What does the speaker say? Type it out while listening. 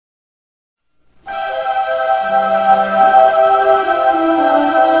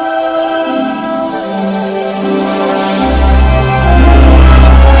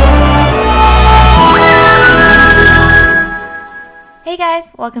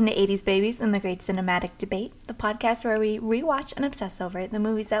Welcome to 80s Babies and the Great Cinematic Debate, the podcast where we rewatch and obsess over the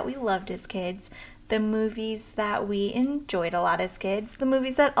movies that we loved as kids, the movies that we enjoyed a lot as kids, the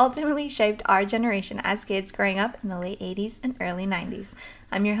movies that ultimately shaped our generation as kids growing up in the late 80s and early 90s.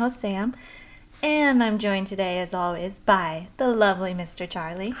 I'm your host, Sam, and I'm joined today, as always, by the lovely Mr.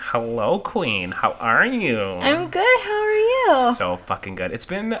 Charlie. Hello, Queen. How are you? I'm good. How are you? So fucking good. It's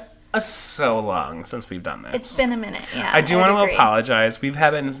been so long since we've done this. It's been a minute, yeah. I do want to apologize. We've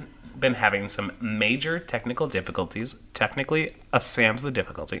been having some major technical difficulties. Technically, Sam's the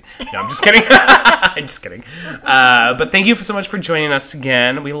difficulty. No, I'm just kidding. I'm just kidding. But thank you so much for joining us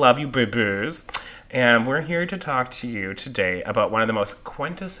again. We love you, boo-boos. And we're here to talk to you today about one of the most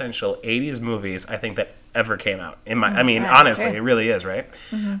quintessential 80s movies I think that ever came out. Honestly, true. It really is, right?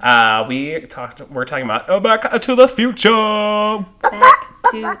 Mm-hmm. We're talking about Back to the Future. Back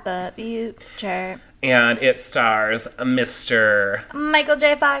to the Future. And it stars Mr. Michael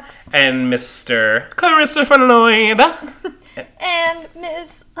J. Fox. And Mr. Christopher Lloyd. And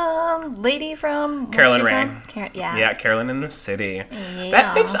Miss lady from... Carolyn Ray. Yeah, Carolyn in the City.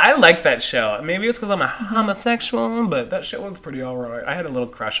 Yeah. I like that show. Maybe it's because I'm a homosexual, but that show was pretty alright. I had a little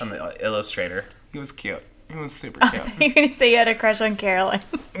crush on the illustrator. He was cute. He was super cute. You're going to say you had a crush on Carolyn.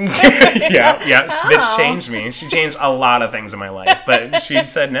 yeah. Bitch changed me. She changed a lot of things in my life, but she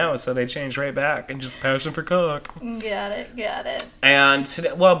said no, so they changed right back and just passion for cock. Got it. And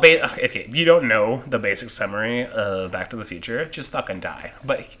today, okay, if you don't know the basic summary of Back to the Future, just fucking die.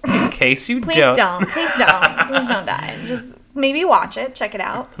 But in case you Please don't die. Just maybe watch it, check it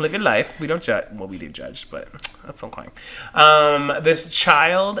out. Live your life. We don't judge. Well, we do judge, but that's okay. This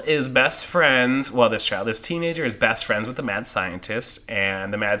teenager is best friends with the mad scientist,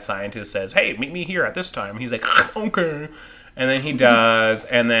 and the mad scientist says, "Hey, meet me here at this time." He's like, "Okay," and then he does,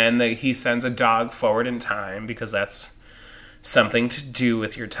 and then he sends a dog forward in time because that's something to do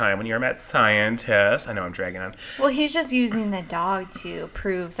with your time when you're a mad scientist. I know I'm dragging on. Well, he's just using the dog to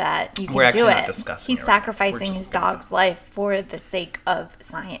prove that you can We're do actually it. Not discussing He's sacrificing his dog's life for the sake of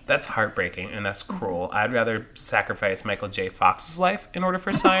science. That's heartbreaking and that's cruel. I'd rather sacrifice Michael J. Fox's life in order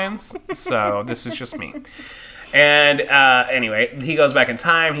for science. So this is just me. And anyway, he goes back in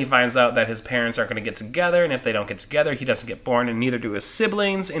time. He finds out that his parents aren't going to get together, and if they don't get together, he doesn't get born, and neither do his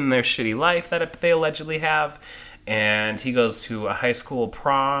siblings in their shitty life that they allegedly have. And he goes to a high school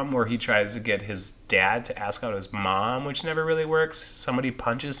prom where he tries to get his dad to ask out his mom, which never really works. Somebody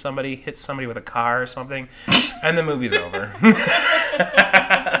punches somebody, hits somebody with a car or something, and the movie's over.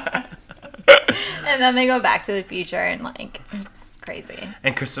 And then they go back to the future, and it's crazy.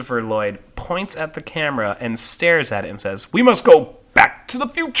 And Christopher Lloyd points at the camera and stares at it and says, "We must go back to the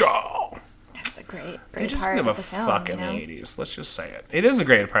future." That's a great they just part give of a the film, fuck in the 80s. Let's just say it. It is a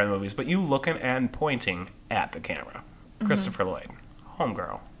great part of the movies, but you looking and pointing at the camera. Mm-hmm. Christopher Lloyd,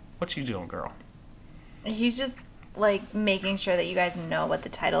 homegirl, what you doing, girl? He's just making sure that you guys know what the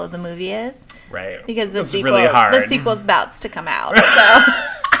title of the movie is, right? Because the sequel's about to come out. So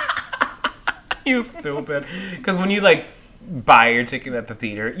you stupid. Because when you buy your ticket at the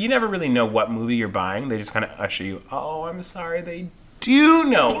theater, you never really know what movie you're buying. They just kind of usher you. Oh, I'm sorry, they do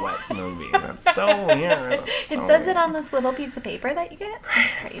know what movie. That's so weird. It says it on this little piece of paper that you get.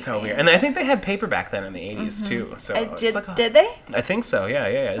 That's crazy. It's so weird. And I think they had paper back then in the 80s too. So did they? I think so.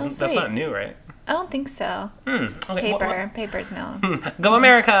 Yeah. That's not new, right? I don't think so. Okay, Paper's no. Go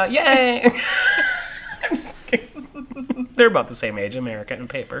America! Yay! I'm just kidding. They're about the same age, America and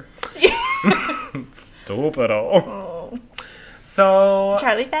paper. Stupid. Oh. So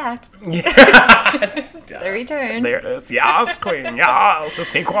Charlie Fact. Yeah. The return. There it is. Yes, Queen. Yes, the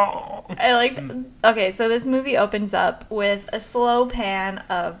sequel. Okay, so this movie opens up with a slow pan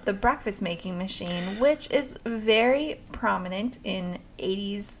of the breakfast making machine, which is very prominent in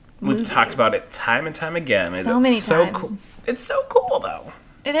 80s movies. We've talked about it time and time again. So many times. Cool. It's so cool, though.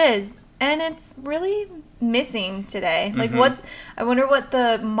 It is. And it's really missing today. Mm-hmm. I wonder what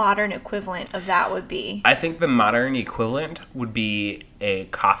the modern equivalent of that would be. I think the modern equivalent would be a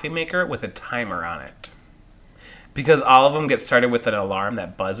coffee maker with a timer on it. Because all of them get started with an alarm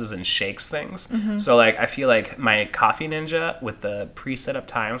that buzzes and shakes things. Mm-hmm. So, I feel like my Coffee Ninja with the pre-set up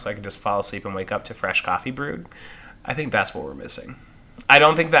time so I can just fall asleep and wake up to fresh coffee brewed, I think that's what we're missing. I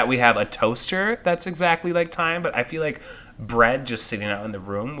don't think that we have a toaster that's exactly like time, but I feel like bread just sitting out in the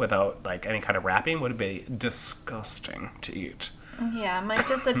room without any kind of wrapping would be disgusting to eat. Yeah, it might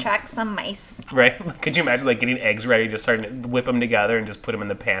just attract some mice. Right? Could you imagine getting eggs ready, just starting to whip them together and just put them in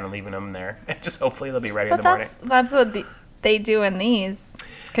the pan and leaving them there? And just hopefully they'll be ready in the morning. That's what they do in these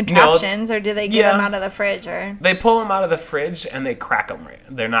contraptions, or do they get them out of the fridge? Or they pull them out of the fridge and they crack them. Right?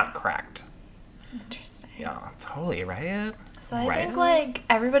 They're not cracked. Interesting. Yeah, totally, right? So I Right. think, like,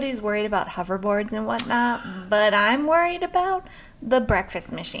 everybody's worried about hoverboards and whatnot, but I'm worried about the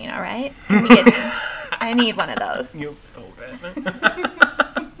breakfast machine, all right? I need one of those. You stupid.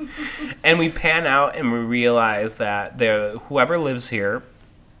 And we pan out and we realize that whoever lives here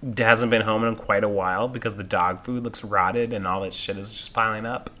hasn't been home in quite a while because the dog food looks rotted and all that shit is just piling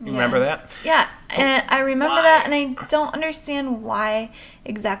up. You remember that? Yeah, and I remember Why? that, and I don't understand why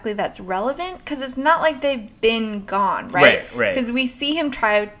exactly that's relevant, because it's not like they've been gone, right? Right. Because we see him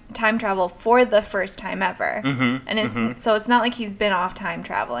try time travel for the first time ever, and so it's not like he's been off time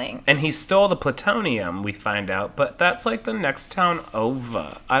traveling. And he stole the plutonium, we find out, but that's like the next town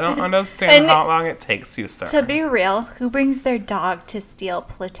over. I don't understand And how long it takes you, sir. To be real, who brings their dog to steal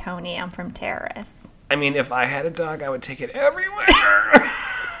plutonium from terrorists? I mean, if I had a dog, I would take it everywhere.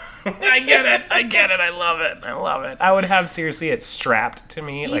 I get it. I love it. I would have, seriously, it strapped to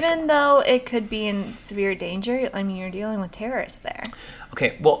me. Even though it could be in severe danger, I mean, you're dealing with terrorists there.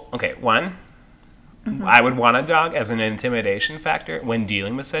 One, I would want a dog as an intimidation factor when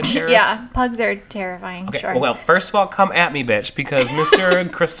dealing with said terrorists. Yeah, pugs are terrifying, Okay, sure. well, first of all, come at me, bitch, because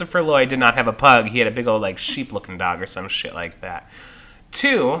Mr. Christopher Lloyd did not have a pug. He had a big old, like, sheep-looking dog or some shit like that.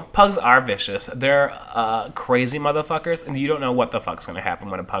 2, pugs are vicious. They're crazy motherfuckers, and you don't know what the fuck's going to happen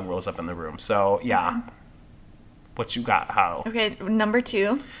when a pug rolls up in the room. So, yeah. What you got, how? Okay, number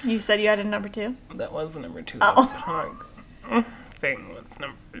 2. You said you had a number 2? That was the number 2. Oh. The pug thing was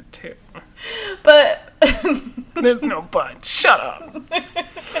number 2. But There's no but. Shut up.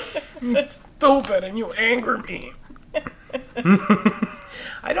 You're stupid, and you anger me.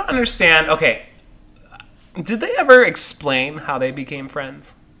 I don't understand. Okay. Did they ever explain how they became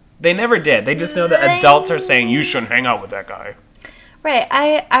friends? They never did. They just know that adults are saying, you shouldn't hang out with that guy. right,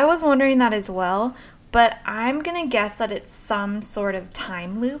 I was wondering that as well, but I'm going to guess that it's some sort of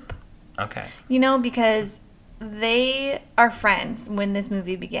time loop. Okay. You know, because they are friends when this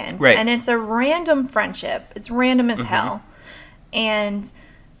movie begins. Right. And it's a random friendship. It's random as hell.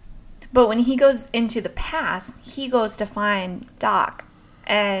 But when he goes into the past, he goes to find Doc.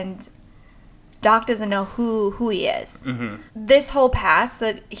 And Doc doesn't know who he is. This whole past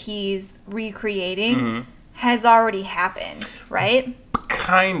that he's recreating has already happened, right?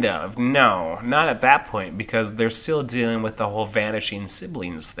 Kind of. No, not at that point, because they're still dealing with the whole vanishing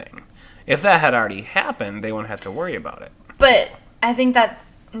siblings thing. If that had already happened, they wouldn't have to worry about it. But I think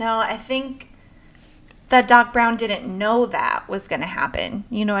I think that Doc Brown didn't know that was going to happen.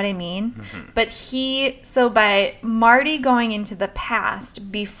 You know what I mean? But by Marty going into the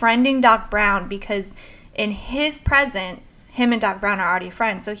past, befriending Doc Brown, because in his present, him and Doc Brown are already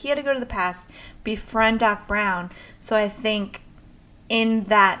friends. So he had to go to the past, befriend Doc Brown. So I think in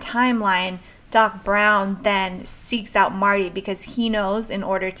that timeline, Doc Brown then seeks out Marty because he knows in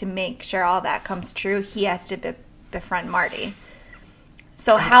order to make sure all that comes true, he has to befriend Marty.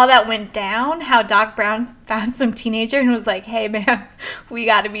 So how that went down, how Doc Brown found some teenager and was like, hey, man, we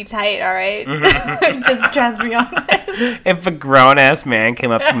got to be tight, all right? Just trust me on this. If a grown-ass man came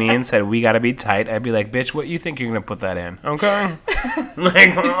up to me and said, we gotta be tight, I'd be like, bitch, what you think you're gonna put that in? Okay?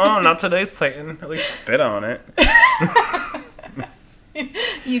 Like, oh, not today, Satan. At least spit on it.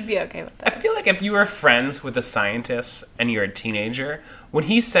 You'd be okay with that. I feel like if you were friends with a scientist and you're a teenager, when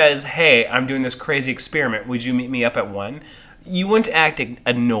he says, hey, I'm doing this crazy experiment, would you meet me up at 1? You wouldn't act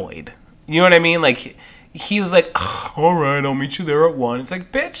annoyed. You know what I mean? Like, he was like, all right, I'll meet you there at 1. It's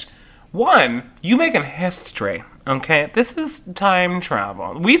like, bitch, 1, you making history, okay? This is time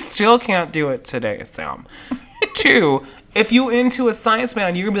travel. We still can't do it today, Sam. 2, if you into a science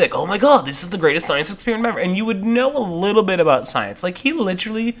man, you're going to be like, oh my God, this is the greatest science experiment ever. And you would know a little bit about science. Like, he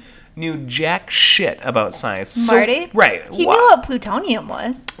literally knew jack shit about science. Marty? So, right. He knew what plutonium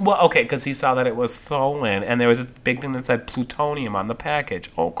was. Well, okay, because he saw that it was stolen, and there was a big thing that said plutonium on the package.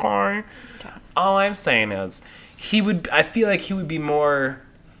 Okay. All I'm saying is, I feel like he would be more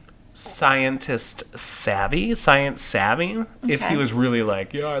science savvy, if he was really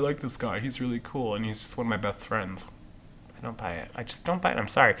like, yeah, I like this guy. He's really cool, and he's just one of my best friends. I don't buy it. I just don't buy it. I'm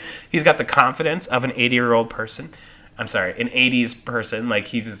sorry. He's got the confidence of an 80-year-old person. I'm sorry, an 80s person. Like,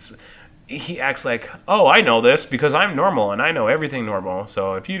 he acts like, oh, I know this because I'm normal and I know everything normal.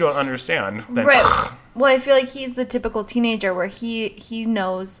 So if you don't understand, then... Right. Well, I feel like he's the typical teenager where he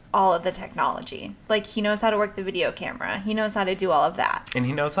knows all of the technology. Like, he knows how to work the video camera. He knows how to do all of that. And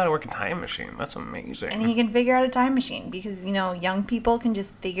he knows how to work a time machine. That's amazing. And he can figure out a time machine because, young people can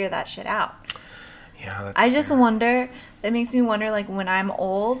just figure that shit out. Yeah, that's I just wonder, that makes me wonder, like, when I'm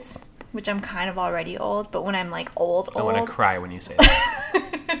old, which I'm kind of already old, but when I'm, like, old. I want to cry when you say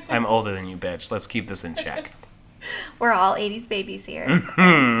that. I'm older than you, bitch. Let's keep this in check. We're all 80s babies here.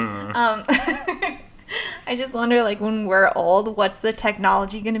 I just wonder, like, when we're old, what's the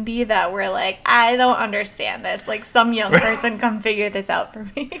technology going to be that we're like, I don't understand this. Like, some young person come figure this out for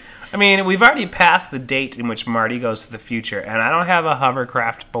me. I mean, we've already passed the date in which Marty goes to the future, and I don't have a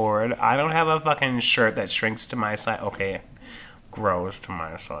hovercraft board. I don't have a fucking shirt that shrinks to my size. Okay, grows to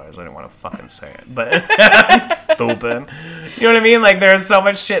my size. I didn't want to fucking say it, but stupid. You know what I mean? Like, there's so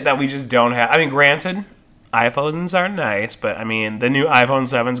much shit that we just don't have. I mean, granted, iPhones are nice, but I mean, the new iPhone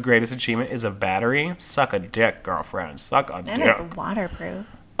 7's greatest achievement is a battery. Suck a dick, girlfriend. Suck a dick. And it's waterproof.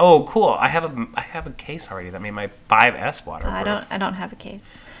 Oh, cool. I have a case already that made my 5S waterproof. I don't have a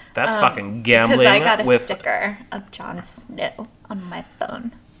case. That's fucking gambling. Because I got a sticker of Jon Snow on my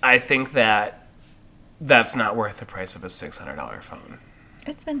phone. I think that's not worth the price of a $600 phone.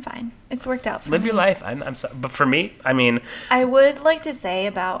 It's been fine. It's worked out for me. Live your life. I'm sorry. But for me, I mean... I would like to say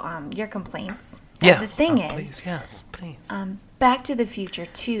about your complaints. Yes. The thing is... Please, yes, please. Back to the Future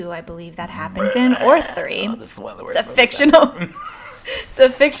 2, I believe that happens in, or 3. Oh, this is one of the worst It's a fictional... It's a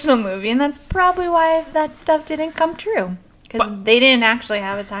fictional movie, and that's probably why that stuff didn't come true. Because they didn't actually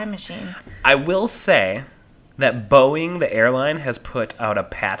have a time machine. I will say that Boeing, the airline, has put out a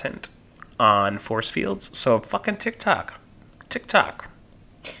patent on force fields. So fucking TikTok.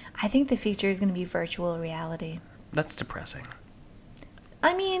 I think the future is going to be virtual reality. That's depressing.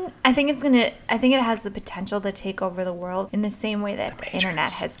 I mean, I think it has the potential to take over the world in the same way that the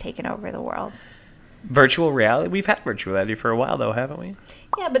internet has taken over the world. Virtual reality? We've had virtual reality for a while, though, haven't we?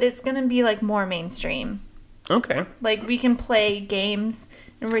 Yeah, but it's going to be, like, more mainstream. Okay. Like, we can play games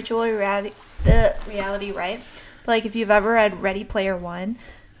in virtual reality, right? But, like, if you've ever read Ready Player One,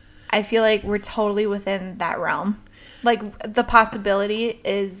 I feel like we're totally within that realm. Like, the possibility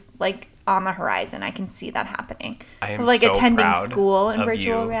is, like, on the horizon. I can see that happening. I am like so attending proud school in of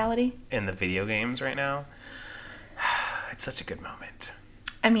virtual you reality. In the video games right now. It's such a good moment.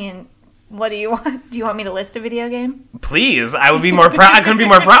 I mean... What do you want? Do you want me to list a video game? Please, I would be more proud. I couldn't be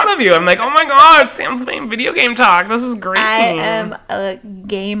more proud of you. I'm like, oh my god, Sam's playing video game talk. This is great. I am a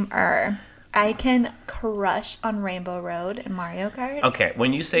gamer. I can crush on Rainbow Road and Mario Kart. Okay,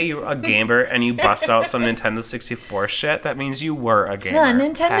 when you say you're a gamer and you bust out some Nintendo 64 shit, that means you were a gamer. No,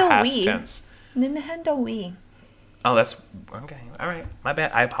 Nintendo Past Wii. tense. Nintendo Wii. Oh, that's okay. All right, my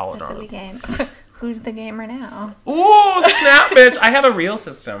bad. I apologize. That's a Wii game. Who's the gamer now? Ooh, snap, bitch! I have a real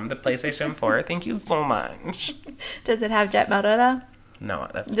system, the PlayStation 4. Thank you so much. Does it have Jet Moto though? No,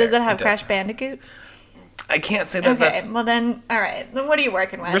 that's. Does fair. it have does. Crash Bandicoot? I can't say that. Okay, That's well then, all right. Then what are you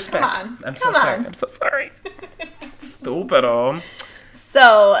working with? respect. Come on. I'm so sorry. I'm so sorry. Stupid.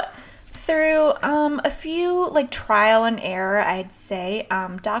 So, through a few like trial and error, I'd say,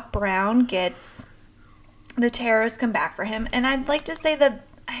 Doc Brown gets the terrorists come back for him, and I'd like to say that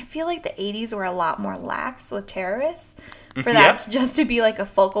I feel like the 80s were a lot more lax with terrorists for that just to be like a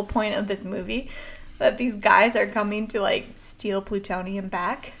focal point of this movie, that these guys are coming to like steal plutonium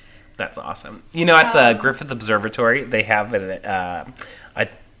back. That's awesome. You know, at the Griffith Observatory, they have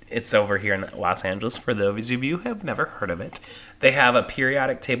it's over here in Los Angeles. For those of you who have never heard of it, they have a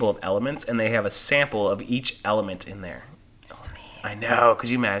periodic table of elements, and they have a sample of each element in there. Sweet. I know. Could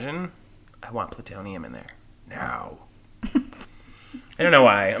you imagine? I want plutonium in there. No. I don't know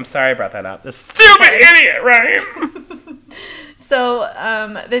why. I'm sorry I brought that up. This stupid idiot, right? So,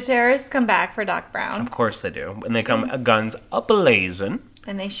 the terrorists come back for Doc Brown. Of course they do. And they come guns a-blazing.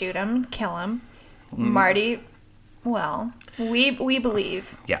 And they shoot him, kill him. Marty, well, we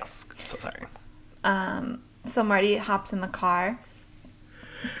believe. Yes. I'm so sorry. So Marty hops in the car.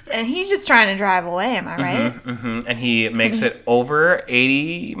 And he's just trying to drive away, am I right? Mm-hmm. And he makes it over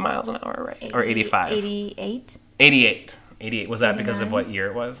 80 miles an hour, right? Or 85? 88? 88. Was that 89? Because of what year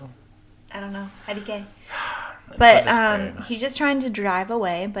it was? I don't know. IDK. So But he's just trying to drive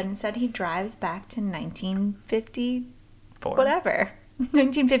away, but instead he drives back to 1950, whatever.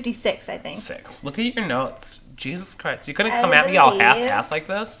 1956, I think. 6. Look at your notes. Jesus Christ. You couldn't come at me all half-assed like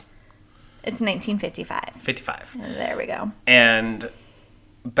this? It's 1955. 55. There we go. And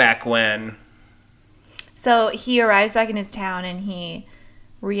back when... So he arrives back in his town and he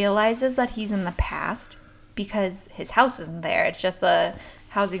realizes that he's in the past because his house isn't there. It's just a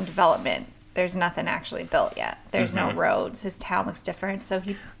housing development. There's nothing actually built yet. There's no roads. His town looks different. So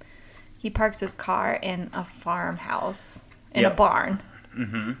he parks his car in a farmhouse, in a barn.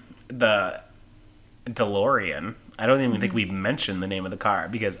 Mm-hmm. The DeLorean. I don't even think we've mentioned the name of the car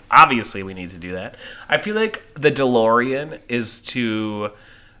because obviously we need to do that. I feel like the DeLorean is to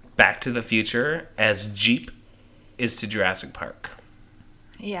Back to the Future as Jeep is to Jurassic Park.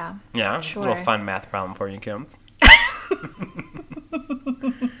 Yeah. Yeah? Sure. A little fun math problem for you, Kims.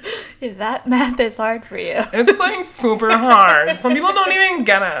 That math is hard for you. It's like super hard. Some people don't even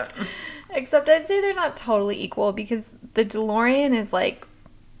get it. Except I'd say they're not totally equal because the DeLorean is like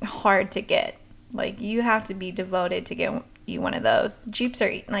hard to get. Like you have to be devoted to get you one of those. Jeeps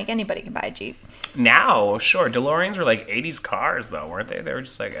are like anybody can buy a Jeep. Now, sure, DeLoreans were like 80s cars though, weren't they? They were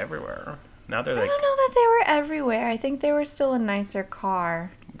just like everywhere. Now they're like, I don't know that they were everywhere. I think they were still a nicer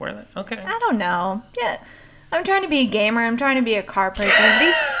car. were they? Okay. I don't know. Yeah. I'm trying to be a gamer. I'm trying to be a car person.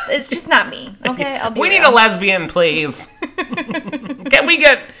 It's just not me. Okay, I'll be We real. need a lesbian, please. Can we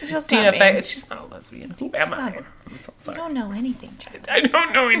get Just Tina not me. Fey? She's not a lesbian. Who am I? not. I'm so You sorry. don't know anything, Chad. I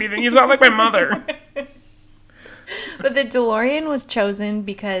don't know anything. You sound like my mother. But the DeLorean was chosen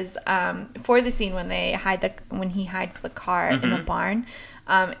because for the scene when he hides the car in the barn,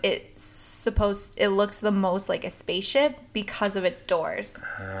 it looks the most like a spaceship because of its doors.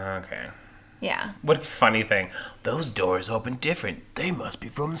 Okay. Yeah. What a funny thing. Those doors open different. They must be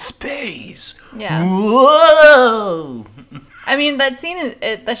from space. Yeah. Whoa! I mean, that scene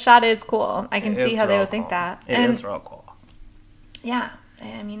the shot is cool. I can see It's how they real would think cool. that. It is real cool. Yeah.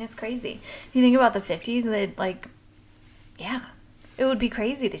 I mean, it's crazy. If you think about the 50s, they'd like, yeah, it would be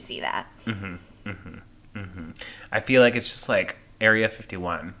crazy to see that. I feel like it's just like Area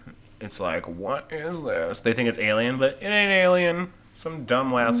 51. It's like, what is this? They think it's alien, but it ain't alien. Some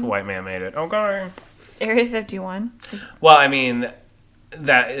dumb ass white man made it. Okay. Area 51. Well, I mean,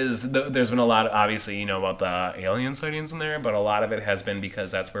 that is, there's been a lot of, obviously, you know about the alien sightings in there, but a lot of it has been because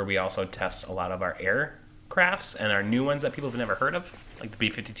that's where we also test a lot of our aircrafts and our new ones that people have never heard of, like the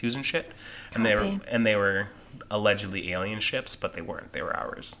B-52s and shit. And they were allegedly alien ships, but they weren't. They were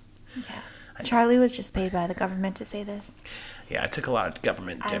ours. Yeah. Charlie was just paid by the government to say this. Yeah, I took a lot of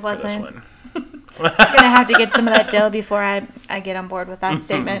government I dick for this wasn't. one. I'm going to have to get some of that dough before I get on board with that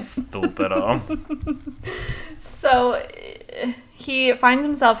statement. Stupido. So he finds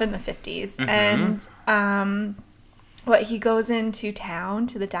himself in the 50s and he goes into town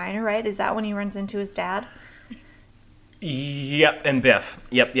to the diner, right? Is that when he runs into his dad? Yep, and Biff.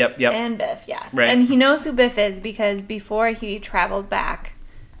 Yep. And Biff, yes. Right. And he knows who Biff is because before he traveled back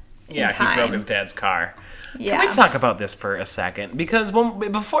in time. He broke his dad's car. Yeah. Can we talk about this for a second? Because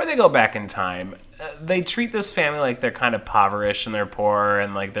before they go back in time, they treat this family like they're kind of impoverished and they're poor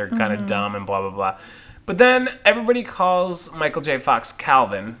and like they're kind of dumb and blah, blah, blah. But then everybody calls Michael J. Fox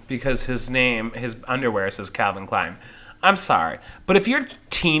Calvin because his underwear says Calvin Klein. I'm sorry, but if your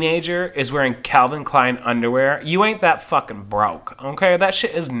teenager is wearing Calvin Klein underwear, you ain't that fucking broke, okay? That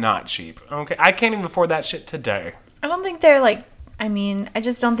shit is not cheap, okay? I can't even afford that shit today. I don't think they're like, I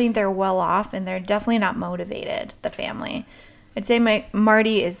just don't think they're well off and they're definitely not motivated, the family. I'd say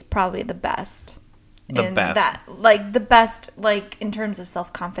Marty is probably the best. The best, in terms of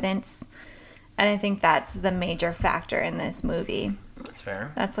self-confidence. And I think that's the major factor in this movie. That's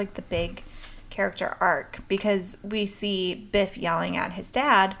fair. That's like the big character arc because we see Biff yelling at his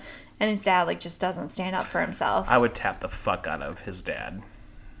dad and his dad just doesn't stand up for himself. I would tap the fuck out of his dad.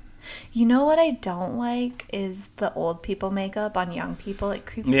 You know what I don't like is the old people makeup on young people. It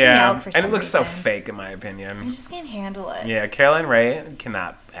creeps me out for some reason. And it looks so fake in my opinion. I just can't handle it. Yeah, Caroline Rhea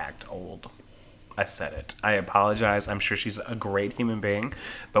cannot act old. I said it. I apologize. I'm sure she's a great human being,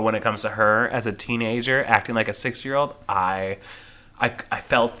 but when it comes to her as a teenager acting like a 6-year-old, I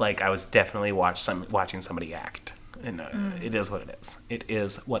felt like I was definitely watching somebody act. And it is what it is. It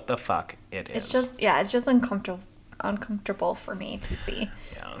is what the fuck it is. It's just uncomfortable for me to see.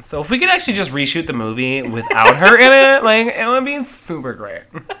 Yeah. So if we could actually just reshoot the movie without her in it, it would be super great.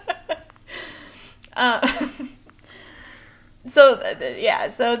 So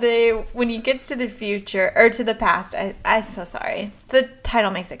when he gets to the future or to the past, I'm so sorry. The title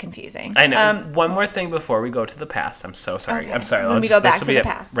makes it confusing. I know. One more thing before we go to the past. I'm so sorry. Okay. I'm sorry. When we go back to the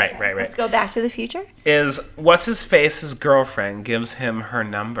past. Right. Let's go back to the future. Is what's his face's girlfriend gives him her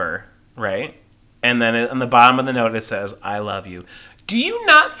number, right? And then on the bottom of the note it says, "I love you." Do you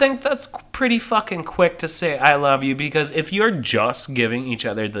not think that's pretty fucking quick to say "I love you"? Because if you're just giving each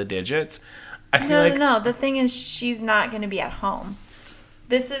other the digits, I feel No. The thing is, she's not going to be at home.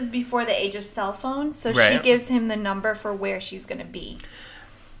 This is before the age of cell phones, so she gives him the number for where she's going to be.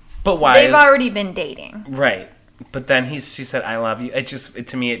 But why? They've already been dating, right? But then she said "I love you."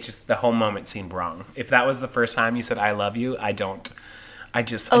 To me, the whole moment seemed wrong. If that was the first time you said "I love you,"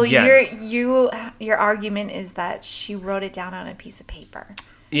 your argument is that she wrote it down on a piece of paper.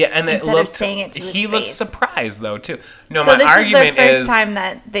 Yeah, and instead of saying it to his he looked face. surprised though too. No, so my this argument is the first time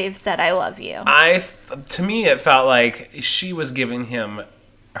that they've said "I love you." To me, it felt like she was giving him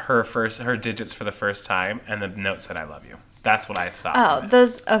her digits for the first time, and the note said "I love you." That's what I thought. Oh,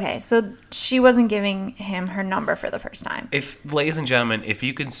 those. Okay, so she wasn't giving him her number for the first time. Ladies and gentlemen, if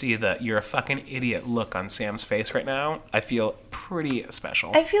you can see the "you're a fucking idiot" look on Sam's face right now, I feel pretty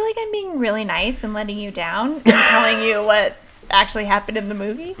special. I feel like I'm being really nice and letting you down and telling you what actually happened in the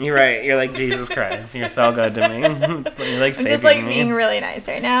movie. You're right. You're like, Jesus Christ. You're so good to me. You're like I'm just like being really nice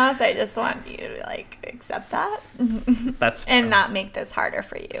right now, so I just want you to like accept that. That's and not make this harder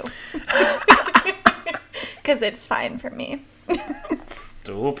for you. Because it's fine for me.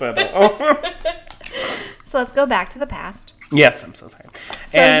 Stupid. So let's go back to the past. Yes, I'm so sorry.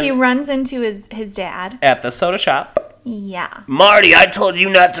 So he runs into his dad. At the soda shop. Yeah. Marty, I told you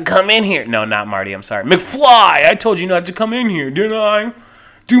not to come in here. No, not Marty, I'm sorry. McFly, I told you not to come in here, didn't I?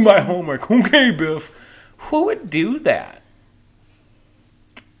 Do my homework. Okay, Biff. Who would do that?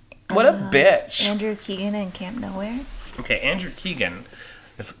 What a bitch. Andrew Keegan in Camp Nowhere. Okay, Andrew Keegan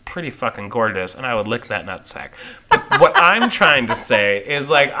is pretty fucking gorgeous, and I would lick that nutsack. But what I'm trying to say is,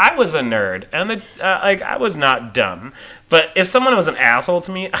 like, I was a nerd, and I was not dumb. But if someone was an asshole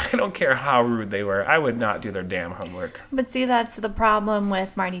to me, I don't care how rude they were, I would not do their damn homework. But see, that's the problem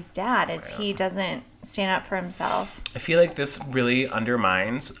with Marty's dad, is he doesn't stand up for himself. I feel like this really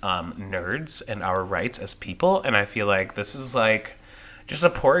undermines nerds and our rights as people, and I feel like this is, like, just a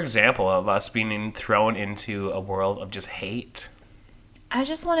poor example of us being thrown into a world of just hate. I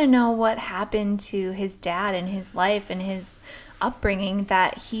just want to know what happened to his dad and his life and his upbringing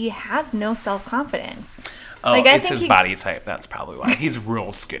that he has no self-confidence. Oh, like, it's his body type. That's probably why. He's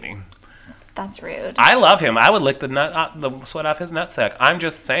real skinny. That's rude. I love him. I would lick the sweat off his nutsack. I'm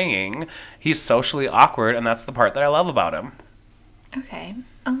just saying he's socially awkward, and that's the part that I love about him. Okay.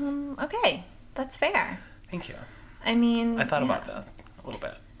 Okay. That's fair. Thank you. I mean, I thought about that a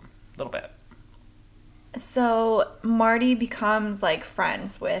little bit. So Marty becomes like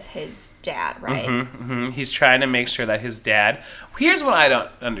friends with his dad, right? He's trying to make sure that his dad... Here's what I don't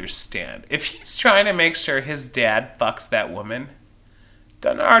understand. If he's trying to make sure his dad fucks that woman,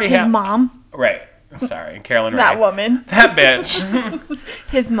 doesn't already his mom? Right. Sorry, Carolyn That Ray. woman. That bitch.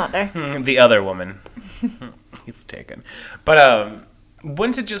 His mother. The other woman. He's taken. But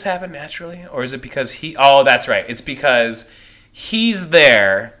wouldn't it just happen naturally? Or is it because he... Oh, that's right. It's because he's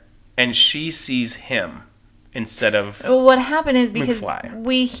there... and she sees him instead of what happened is because McFly.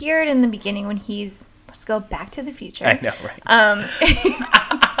 We hear it in the beginning when he's... Let's go back to the future. I know, right?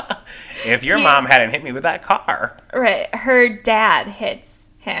 If your mom hadn't hit me with that car. Right. Her dad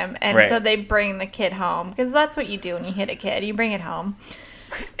hits him, and so they bring the kid home. Because that's what you do when you hit a kid. You bring it home.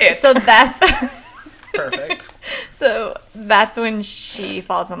 So that's... Perfect. So that's when she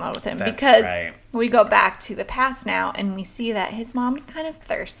falls in love with him. That's because we go back to the past now, and we see that his mom's kind of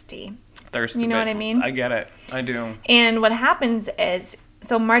thirsty. Thirsty. You know what I mean? I get it. I do. And what happens is,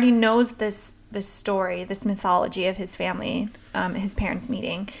 so Marty knows this story, this mythology of his family, his parents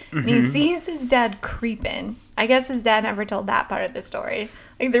meeting. And he sees his dad creeping. I guess his dad never told that part of the story.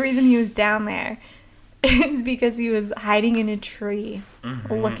 Like, the reason he was down there is because he was hiding in a tree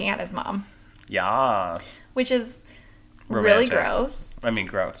looking at his mom. Yas. Which is romantic. Really gross. I mean,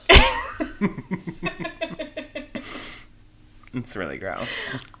 gross. It's really gross.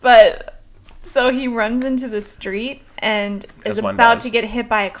 But so he runs into the street and is about to get hit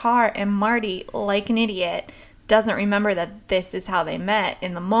by a car, and Marty, like an idiot, doesn't remember that this is how they met.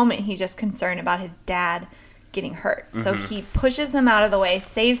 In the moment, he's just concerned about his dad getting hurt. So he pushes him out of the way,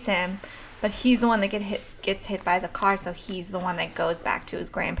 saves him, but he's the one that gets hit by the car, so he's the one that goes back to his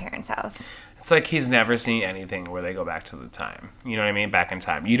grandparents' house. It's like he's never seen anything where they go back to the time. You know what I mean? Back in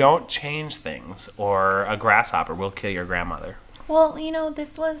time. You don't change things, or a grasshopper will kill your grandmother. Well, you know,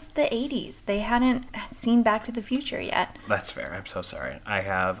 this was the 80s. They hadn't seen Back to the Future yet. That's fair. I'm so sorry.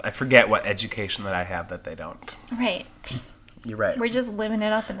 I forget what education that I have that they don't. Right. You're right. We're just living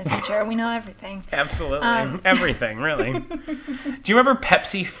it up in the future. We know everything. Absolutely. Everything, really. Do you remember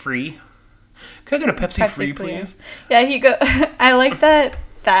Pepsi Free? Could I get a Pepsi Free, please? Yeah, I like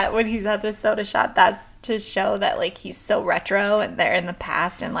that when he's at the soda shop, that's to show that, like, he's so retro and they're in the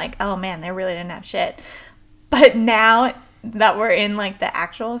past and, like, oh, man, they really didn't have shit. But now that we're in, like, the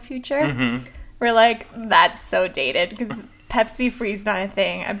actual future, we're like, that's so dated because Pepsi Free's not a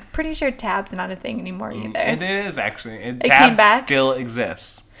thing. I'm pretty sure Tab's not a thing anymore either. It is, actually. Tab still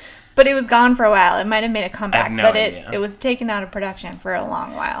exists. But it was gone for a while. It might have made a comeback, I have no but idea. it was taken out of production for a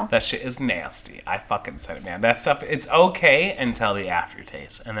long while. That shit is nasty. I fucking said it, man. That stuff, it's okay until the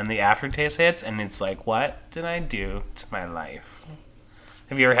aftertaste. And then the aftertaste hits, and it's like, what did I do to my life?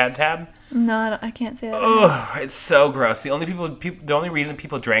 Have you ever had Tab? No, I can't say that. Oh, it's so gross. The only reason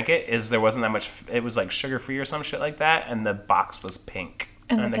people drank it is there wasn't that much. It was like sugar free or some shit like that, and the box was pink,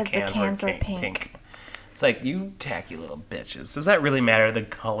 and the cans were pink. It's like, you tacky little bitches. Does that really matter, the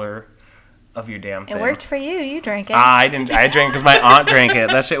color of your damn thing? It worked for you. You drank it. I didn't. I drank because my aunt drank it.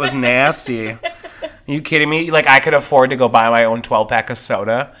 That shit was nasty. Are you kidding me? Like, I could afford to go buy my own 12-pack of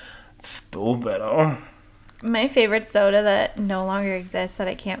soda. Stupid. Oh. My favorite soda that no longer exists that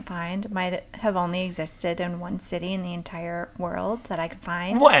I can't find might have only existed in one city in the entire world that I could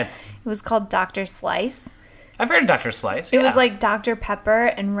find. What? It was called Dr. Slice. I've heard of Dr. Slice. It was like Dr. Pepper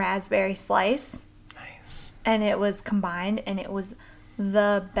and raspberry slice. Nice. And it was combined, and it was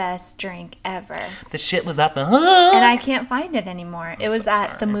the best drink ever. The shit was at the hood. And I can't find it anymore. It was so at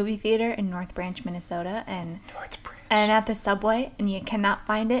sorry. the movie theater in North Branch, Minnesota, and Northbridge. at the Subway, and you cannot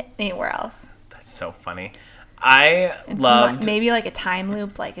find it anywhere else. That's so funny. I It's loved... maybe like a time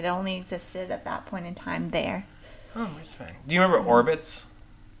loop, like it only existed at that point in time there. Oh, respect. Do you remember Orbits?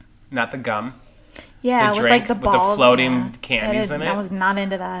 Not the gum. Yeah, The with like drink the with the balls. floating candies in it? I was not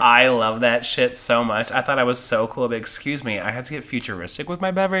into that. I love that shit so much. I thought I was so cool, but excuse me, I had to get futuristic with my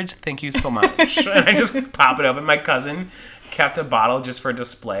beverage. Thank you so much. And I just pop it open. My cousin kept a bottle just for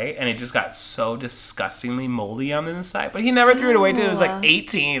display, and it just got so disgustingly moldy on the inside. But he never threw it away till it was like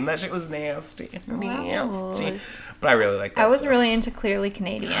 18. That shit was nasty. Nasty. But I really like that I was stuff. really into Clearly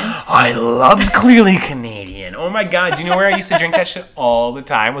Canadian. I loved Clearly Canadian. Oh my god, do you know where I used to drink that shit all the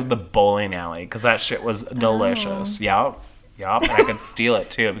time? Was the bowling alley, because that shit was delicious. Yup, and I could steal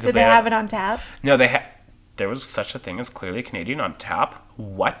it too. Because Did they have it on tap? No, there was such a thing as Clearly Canadian on tap.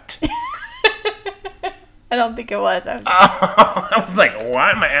 What? I don't think it was. I was like,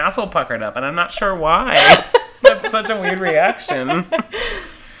 what? My asshole puckered up, and I'm not sure why. That's such a weird reaction.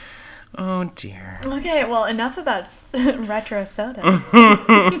 Oh dear. Okay, well, enough about retro sodas.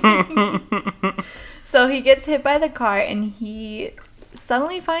 So he gets hit by the car, and he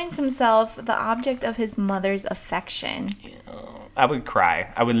suddenly finds himself the object of his mother's affection. I would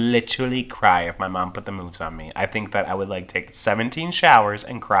cry. I would literally cry if my mom put the moves on me. I think that I would like take 17 showers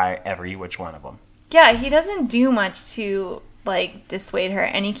and cry every which one of them. Yeah, he doesn't do much to like dissuade her,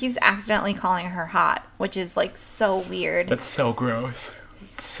 and he keeps accidentally calling her hot, which is like so weird. That's so gross.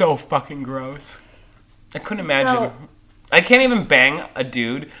 It's so fucking gross. I couldn't imagine. So- I can't even bang a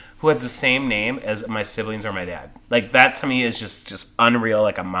dude who has the same name as my siblings or my dad. Like, that to me is just unreal,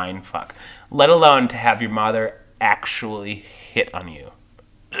 like a mind fuck. Let alone to have your mother actually hit on you.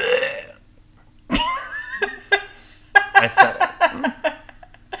 I said it.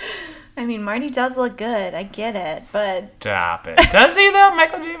 I mean, Marty does look good. I get it, but Stop it. Does he, though?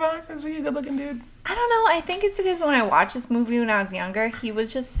 Michael J. Fox? Is he a good-looking dude? I don't know. I think it's because when I watched this movie when I was younger, he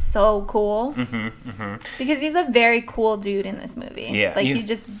was just so cool. Because he's a very cool dude in this movie. Yeah, like he's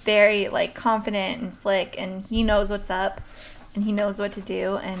just very like confident and slick, and he knows what's up, and he knows what to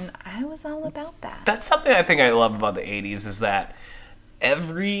do. And I was all about that. That's something I think I love about the 80s is that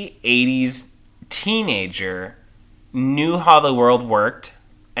every 80s teenager knew how the world worked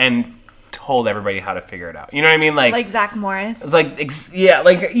and told everybody how to figure it out. You know what I mean? Like Zach Morris. It's like, yeah,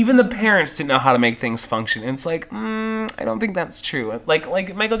 like even the parents didn't know how to make things function. And it's like, I don't think that's true.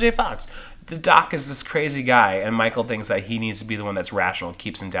 Like Michael J. Fox. The doc is this crazy guy, and Michael thinks that he needs to be the one that's rational,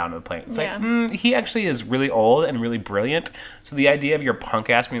 keeps him down to the plane. It's like, he actually is really old and really brilliant. So the idea of your punk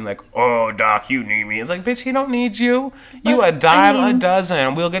ass being like, oh, doc, you need me. It's like, bitch, he don't need you. You a dime a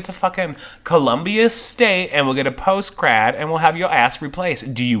dozen. We'll get to fucking Columbia State, and we'll get a post-grad, and we'll have your ass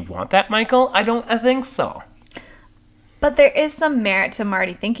replaced. Do you want that, Michael? I think so. But there is some merit to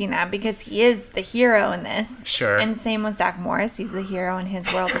Marty thinking that, because he is the hero in this. Sure. And same with Zach Morris. He's the hero in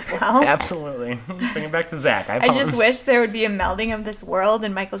his world as well. Absolutely. Let's bring it back to Zach. I just wish there would be a melding of this world,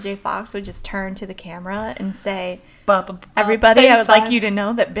 and Michael J. Fox would just turn to the camera and say, everybody, I would like you to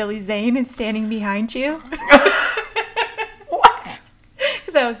know that Billy Zane is standing behind you. What?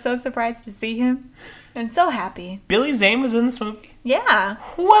 Because I was so surprised to see him and so happy. Billy Zane was in this movie? Yeah.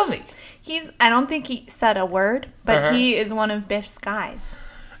 Who was he? I don't think he said a word, but he is one of Biff's guys.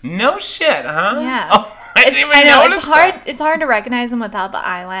 No shit, huh? Yeah. Oh, I didn't even know notice that. it's hard to recognize him without the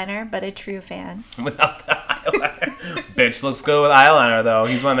eyeliner, but a true fan. Without the eyeliner. Bitch looks good with eyeliner, though.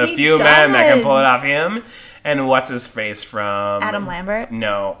 He's one of the He few men that can does. pull it off. Him and what's his face from... Adam Lambert?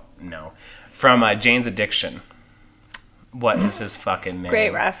 No. From Jane's Addiction. What is his fucking name?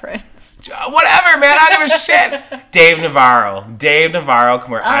 Great reference. Whatever, man. I don't give a shit. Dave Navarro. Dave Navarro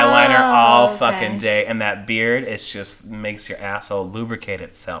can wear eyeliner all fucking day, and that beard just makes your asshole lubricate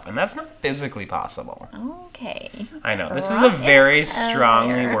itself, and that's not physically possible. Okay. I know. This is a very Right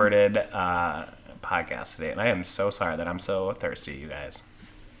strongly there. worded podcast today, and I am so sorry that I'm so thirsty, you guys.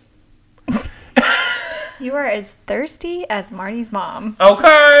 You are as thirsty as Marty's mom.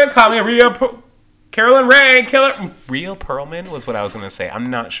 Okay, call me Rhea. Carolyn Ray, Killer. Real Perlman was what I was going to say. I'm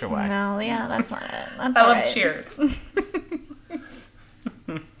not sure why. No, yeah, that's not it. That's I all love right. Cheers.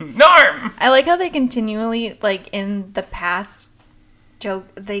 Norm! I like how they continually, like, in the past joke,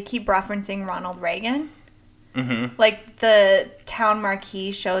 they keep referencing Ronald Reagan. Mm-hmm. Like, the town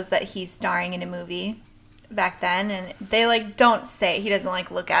marquee shows that he's starring in a movie back then, and they, like, don't say, he doesn't,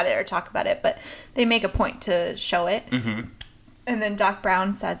 like, look at it or talk about it, but they make a point to show it. Mm-hmm. And then Doc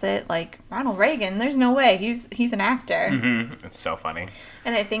Brown says it, like, Ronald Reagan, there's no way, he's an actor. Mm-hmm. It's so funny.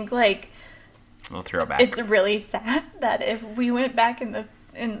 And I think, like, A little throwback. it's really sad that if we went back in the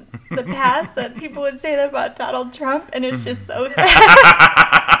past that people would say that about Donald Trump, and it's just so sad.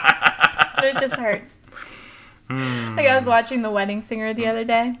 It just hurts. Like, I was watching The Wedding Singer the other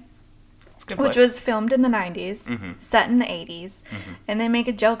day, It's a good which flick. was filmed in the 90s, set in the 80s, and they make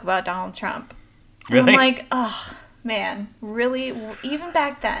a joke about Donald Trump. And Really? I'm like, oh, man, really? Even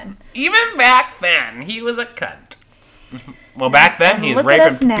back then. Even back then, he was a cunt. Well, back then, he's Look at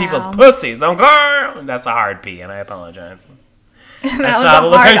us raping now. people's pussies. Okay? That's a hard P, and I apologize. That That's was not a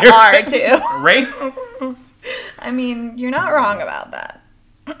look hard on your- R, too. Rape? I mean, you're not wrong about that.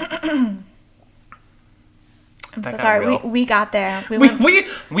 I'm so That got sorry. real. We got there.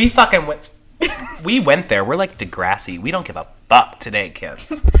 We fucking went. We went there. We're like Degrassi. We don't give a fuck today,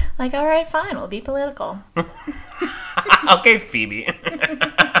 kids. Like, all right, fine. We'll be political. Okay, Phoebe.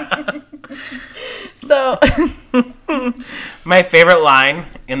 So, My favorite line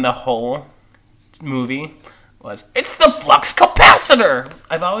in the whole movie was, "It's the flux capacitor."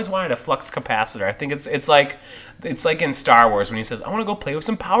 I've always wanted a flux capacitor. I think it's like in Star Wars when he says, "I want to go play with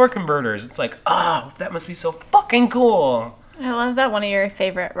some power converters." It's like, oh, that must be so fucking cool. I love that one of your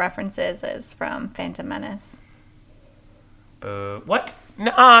favorite references is from Phantom Menace. What?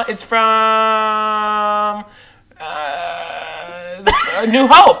 Nah, it's from New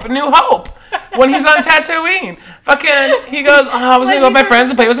Hope. New Hope. When he's on Tatooine, fucking, he goes, "Oh, I was gonna go with my friends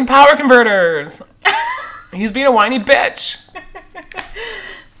and play with some power converters." He's being a whiny bitch.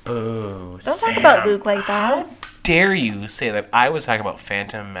 Boo. Don't talk about Luke like that. Dare you say that I was talking about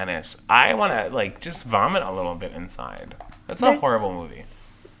Phantom Menace? I want to like just vomit a little bit inside. That's a horrible movie.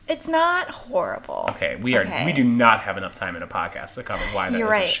 It's not horrible. Okay, we do not have enough time in a podcast to cover why that You're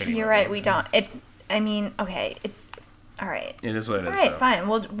is right. a shitty movie. You're right. We don't. It's. I mean, okay. It's all right. It is what it All is. right, though. fine.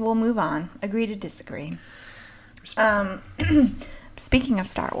 We'll move on. Agree to disagree. Speaking of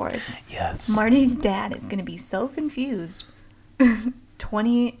Star Wars, Yes. Marty's dad is going to be so confused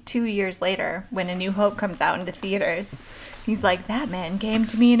 22 years later when A New Hope comes out into theaters. He's like, that man came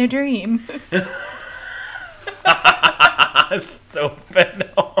to me in a dream. Stupid.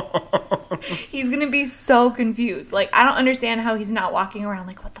 He's going to be so confused. Like, I don't understand how he's not walking around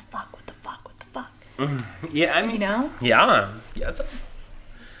like, what the fuck, what the fuck, what the fuck. Yeah, I mean, You know? yeah,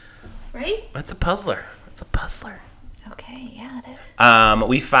 Right? it's a puzzler. It's a puzzler. Okay, yeah, it is.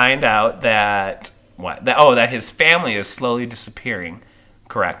 We find out that that his family is slowly disappearing.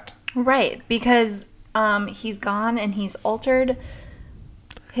 Correct. Right, because he's gone and he's altered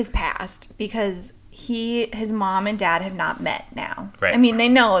his past because his mom and dad have not met now. Right. I mean, they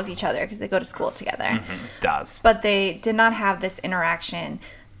know of each other because they go to school together. Does. But they did not have this interaction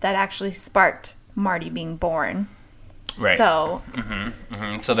that actually sparked Marty being born. Right. So,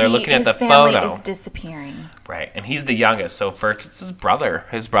 So they're looking at the his family photo. is disappearing. Right. And he's the youngest. So first it's his brother.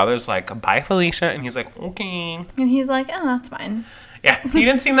 His brother's like, "Bye, Felicia." And he's like, "Okay." And he's like, oh, that's fine. Yeah, he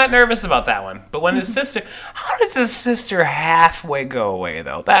didn't seem that nervous about that one. But when his sister, how does his sister halfway go away,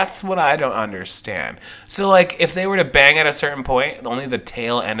 though? That's what I don't understand. So, like, if they were to bang at a certain point, only the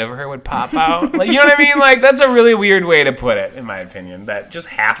tail end of her would pop out. Like, you know what I mean? Like, that's a really weird way to put it, in my opinion, that just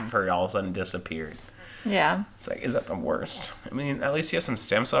half of her all of a sudden disappeared. Yeah. It's like, is that the worst? I mean, at least you have some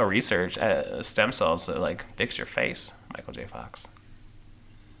stem cell research, stem cells that, like, fix your face, Michael J. Fox.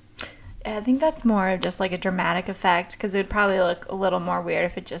 I think that's more of just like a dramatic effect because it would probably look a little more weird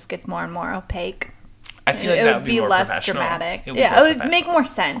if it just gets more and more opaque. I feel like It that would would be be more less professional. dramatic. It would Yeah, be more it would make professional. more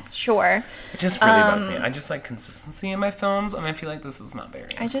sense, sure. It just really bugged me. I just like consistency in my films, and I feel like this is not there.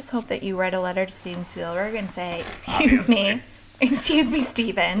 I just hope that you write a letter to Steven Spielberg and say, Obviously. excuse me,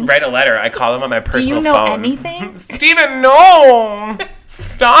 Steven. Write a letter. I call him on my personal Do you know phone. anything? Steven, no!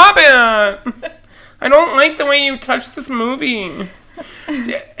 Stop it! I don't like the way you touch this movie.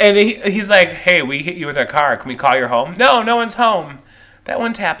 And he's like, "Hey, we hit you with our car. Can we call your home?" No, no one's home. That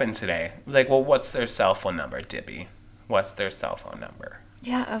wouldn't happen today. I was like, well, what's their cell phone number, Dibby? What's their cell phone number?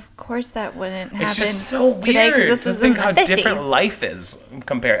 Yeah, of course that wouldn't happen. It's just so today, 'cause weird This to was think in how the 50s. different life is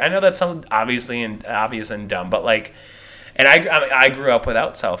compared. I know that's so obvious and dumb, but like, and I grew up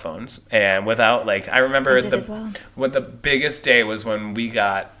without cell phones and without like I remember I did as well. what the biggest day was when we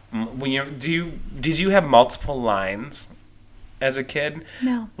got did you have multiple lines as a kid?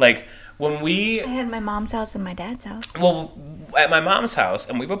 No. Like when we I had my mom's house and my dad's house. Well, at my mom's house,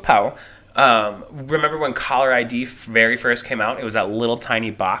 and we would pow. Remember when caller ID very first came out? It was that little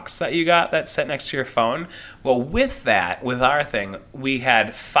tiny box that you got that sat next to your phone. Well, with our thing, we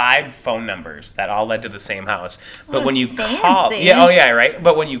had 5 phone numbers that all led to the same house. But when you called, right.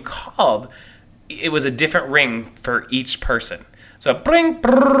 But when you called, it was a different ring for each person. So bring,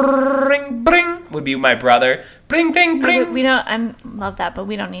 bring, bring would be my brother. Bring, bring, bring. We don't. I love that, but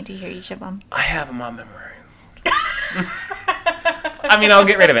we don't need to hear each of them. I have them all memorized. I mean, I'll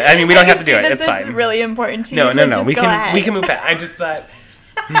get rid of it. I mean, we don't have to do it. It's fine. This is really important to you. No. We can can move past. I just thought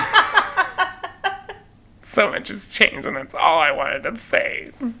so much has changed, and that's all I wanted to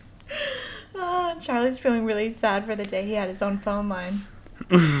say. Charlie's feeling really sad for the day he had his own phone line.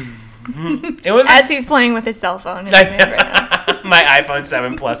 It was as he's playing with his cell phone in his hand right now. My iPhone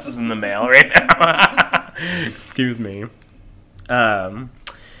 7 Plus is in the mail right now. Excuse me. So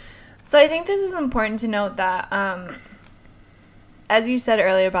I think this is important to note that, as you said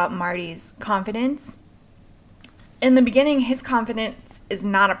earlier about Marty's confidence, in the beginning, his confidence is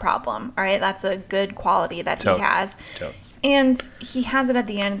not a problem, all right? That's a good quality that he has. Totes. And he has it at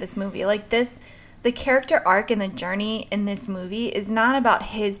the end of this movie. Like the character arc and the journey in this movie is not about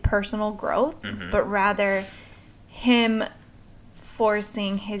his personal growth, but rather him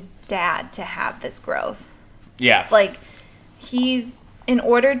forcing his dad to have this growth. Yeah. Like, in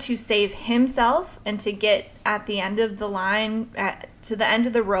order to save himself and to get at the end of the line, to the end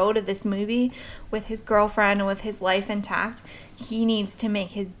of the road of this movie with his girlfriend and with his life intact, he needs to make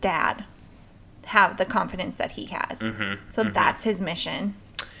his dad have the confidence that he has. So that's his mission.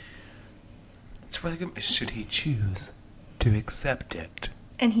 It's really good. Should he choose to accept it?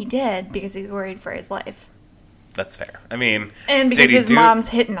 And he did, because he's worried for his life. That's fair. I mean... And because his mom's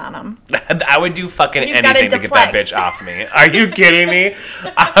hitting on him. I would do fucking anything to get that bitch off me. Are you kidding me?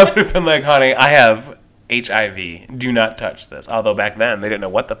 I would have been like, honey, I have HIV. Do not touch this. Although back then, they didn't know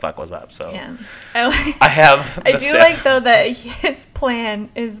what the fuck was up, so... Yeah. I have the I do like, though, that his plan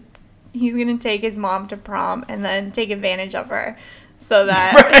is he's going to take his mom to prom and then take advantage of her so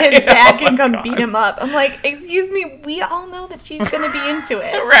that his dad can come beat him up. I'm like, excuse me, we all know that she's going to be into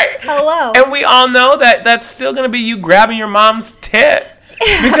it. Right. Hello. And we all know that that's still going to be you grabbing your mom's tit.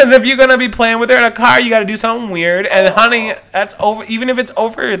 Because if you're going to be playing with her in a car, you got to do something weird. And honey, that's over. Even if it's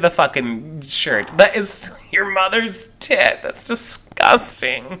over the fucking shirt, that is still your mother's tit. That's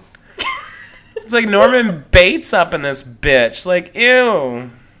disgusting. It's like Norman Bates up in this bitch. Like,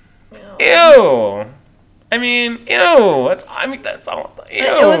 ew. Ew. I mean, ew. That's all. Ew.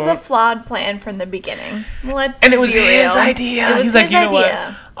 It was a flawed plan from the beginning. And it was his idea. He's like, you know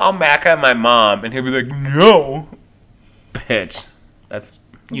what? I'll mack on my mom, and he'll be like, no, bitch.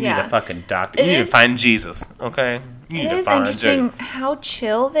 You need a fucking doctor. You need to find Jesus, okay? It is interesting how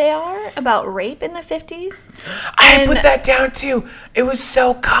chill they are about rape in the 50s. I put that down too. It was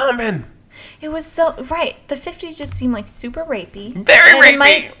so common. It was so right. The 50s just seemed like super rapey. Very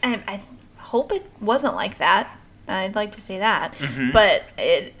rapey. I hope it wasn't like that. I'd like to say that. But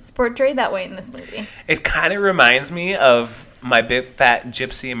it's portrayed that way in this movie. It kind of reminds me of My Big Fat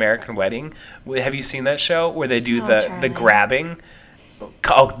Gypsy American Wedding. Have you seen that show where they do the grabbing?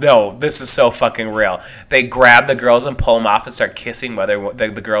 Oh, no, this is so fucking real. They grab the girls and pull them off and start kissing whether the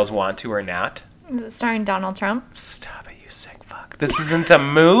girls want to or not. Is it starring Donald Trump? Stop it, you sick fuck. This isn't a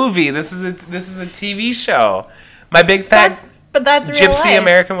movie. This is a TV show. My Big Fat But that's real Gypsy life.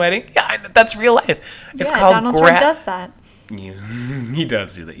 American Wedding? Yeah, that's real life. It's called Donald Trump does that. He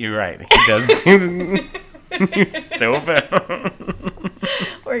does do that. You're right. He does do that. Stupid.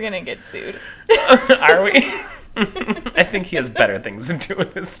 We're going to get sued. Are we? I think he has better things to do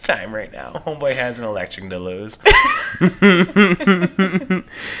with his time right now. Homeboy has an election to lose.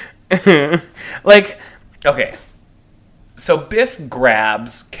 Okay. So Biff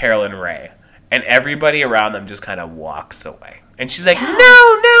grabs Carolyn Ray, and everybody around them just kind of walks away. And she's like,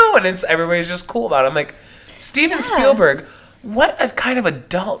 no, and everybody's just cool about it. I'm like, Steven Spielberg, what kind of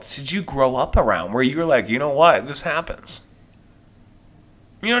adults did you grow up around where you were like, you know what, this happens?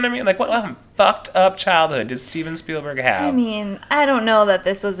 You know what I mean? Like, what fucked up childhood did Steven Spielberg have? I mean, I don't know that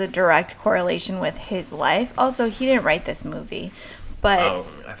this was a direct correlation with his life. Also, he didn't write this movie, but... Oh,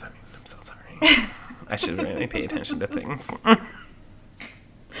 I'm so sorry. I should really pay attention to things.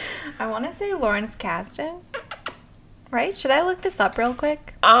 I want to say Lawrence Kasdan, right? Should I look this up real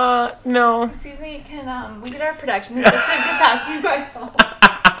quick? No. Excuse me, can we get our production assistant to pass you my phone?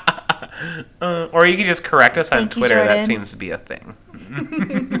 Or you can just correct us on Twitter. Jordan. That seems to be a thing.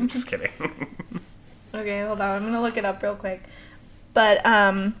 I'm just kidding. Okay, hold on. I'm going to look it up real quick. But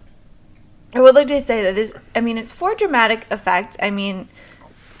I would like to say that it's for dramatic effect. I mean,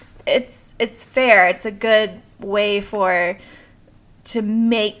 it's fair. It's a good way to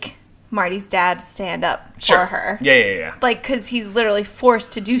make Marty's dad stand up for her. Yeah. Like, because he's literally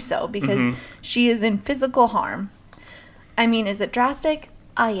forced to do so because she is in physical harm. I mean, is it drastic?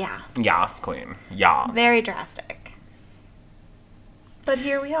 Yeah. Yas, queen. Yas. Very drastic. But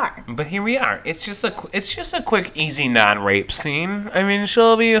here we are. It's just a quick, easy non-rape scene. I mean,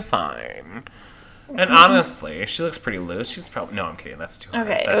 she'll be fine. And honestly, she looks pretty loose. She's probably... No, I'm kidding. That's too hard.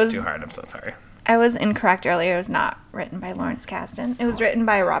 Okay, That's too hard. I'm so sorry. I was incorrect earlier. It was not written by Lawrence Kasdan. It was written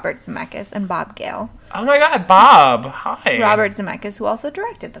by Robert Zemeckis and Bob Gale. Oh my God, Bob! Hi. Robert Zemeckis, who also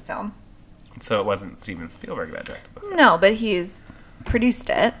directed the film. So it wasn't Steven Spielberg that directed the film. No, but he's produced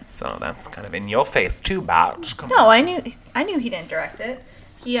it. So that's kind of in your face too, Bob. No, I knew he didn't direct it.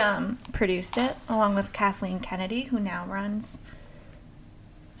 He produced it along with Kathleen Kennedy, who now runs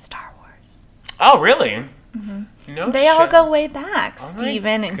Star Wars. Oh, really? Mm-hmm. No, they all go way back. Oh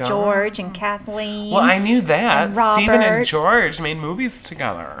Stephen and George and Kathleen. Well, I knew that. And Stephen and George made movies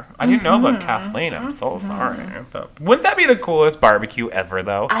together. I didn't know about Kathleen. I'm so sorry. But wouldn't that be the coolest barbecue ever,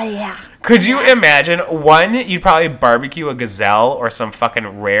 though? Yeah. Could you imagine? One, you'd probably barbecue a gazelle or some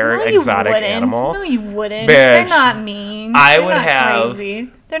fucking rare exotic animal. No, you wouldn't. Bitch, they're not mean. They're not have. Crazy.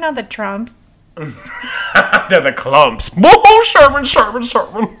 They're not the Trumps. They're the clumps. Whoa,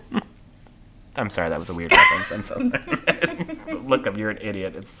 Sherman. I'm sorry, that was a weird reference. I'm so sorry. Look up, you're an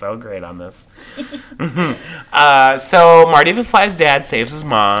idiot. It's so great on this. So Marty McFly's dad saves his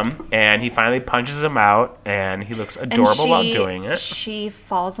mom, and he finally punches him out, and he looks adorable while doing it. She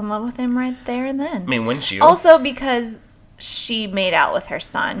falls in love with him right there and then. I mean, wouldn't you? Also because she made out with her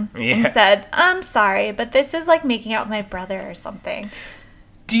son and said, I'm sorry, but this is like making out with my brother or something.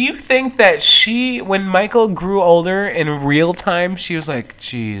 Do you think that when Michael grew older in real time, she was like,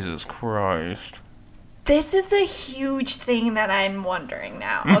 Jesus Christ? This is a huge thing that I'm wondering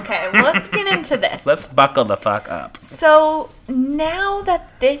now. Okay, well, let's get into this. Let's buckle the fuck up. So now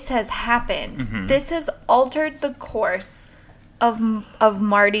that this has happened, this has altered the course of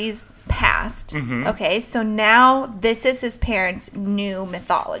Marty's past. Okay, so now this is his parents' new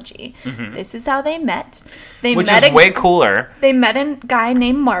mythology. This is how they met. Which is way cooler. They met a guy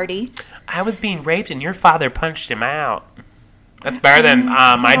named Marty. I was being raped and your father punched him out. That's better than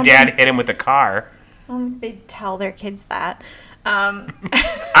my dad hit him with a car. They'd tell their kids that.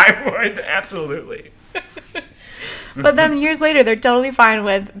 I would, absolutely. But then years later, they're totally fine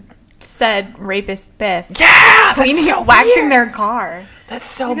with said rapist Biff. Yeah, that's so waxing weird. Their car. That's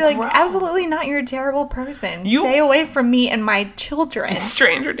so gross. gross. Absolutely not. You're a terrible person. Stay away from me and my children.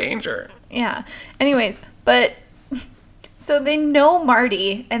 Stranger danger. Yeah. Anyways, but so they know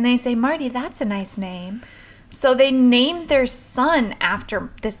Marty and they say, Marty, that's a nice name. So they named their son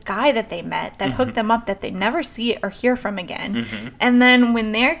after this guy that they met that hooked them up that they never see or hear from again. And then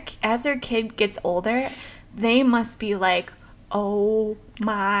as their kid gets older, they must be like, oh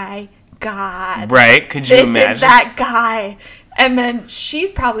my God. Right? Could you imagine? This is that guy. And then she's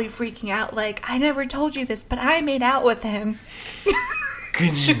probably freaking out like, I never told you this, but I made out with him.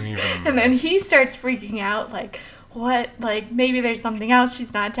 Could you even imagine? And then he starts freaking out like, what? Like, maybe there's something else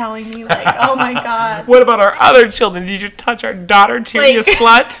she's not telling me. Like, oh my God. What about our other children? Did you touch our daughter too, you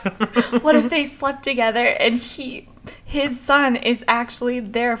slut? What if they slept together and his son is actually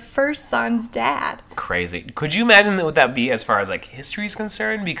their first son's dad? Crazy. Could you imagine what that would be as far as like history is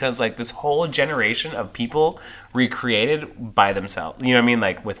concerned? Because like this whole generation of people recreated by themselves. You know what I mean?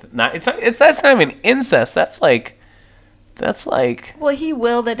 Like that's not even incest. That's like. Well, he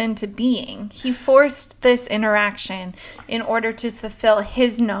willed it into being. He forced this interaction in order to fulfill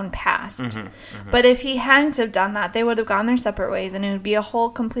his known past. But if he hadn't have done that, they would have gone their separate ways and it would be a whole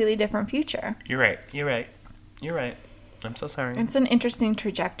completely different future. You're right. I'm so sorry. It's an interesting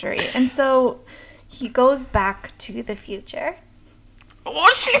trajectory. And so he goes back to the future.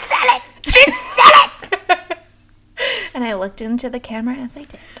 Oh, she said it! And I looked into the camera as I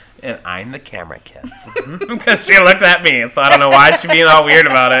did. And I'm the camera, kids. Because she looked at me, so I don't know why she's being all weird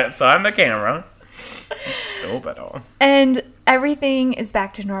about it. So I'm the camera. Stupid. And everything is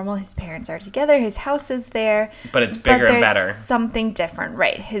back to normal. His parents are together. His house is there. But it's bigger and better. Something different,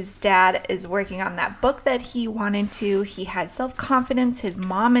 right? His dad is working on that book that he wanted to. He has self-confidence. His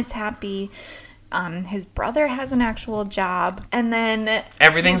mom is happy. His brother has an actual job. And then...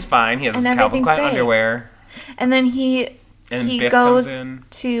 everything's fine. He has his Calvin Klein underwear. And then he Biff goes comes in.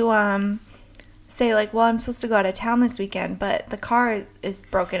 to say, like, well, I'm supposed to go out of town this weekend, but the car is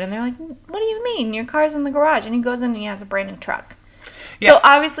broken. And they're like, what do you mean? Your car's in the garage. And he goes in and he has a brand new truck. Yeah. So,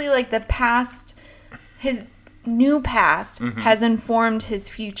 obviously, like, the past, new past has informed his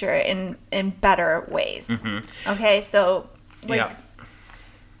future in better ways. Okay, so like, yeah.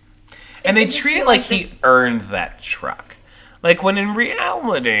 And they treat it like he earned that truck. Like, when in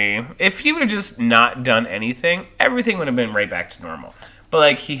reality, if he would have just not done anything, everything would have been right back to normal. But,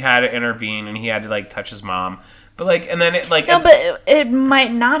 like, he had to intervene, and he had to, like, touch his mom. But, like, and then it, like... No, but it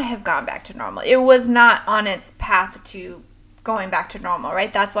might not have gone back to normal. It was not on its path to going back to normal,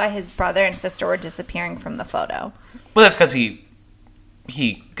 right? That's why his brother and sister were disappearing from the photo. Well, that's because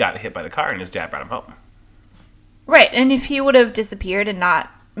he got hit by the car, and his dad brought him home. Right, and if he would have disappeared and not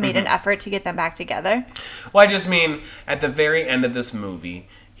made an effort to get them back together... Well, I just mean, at the very end of this movie,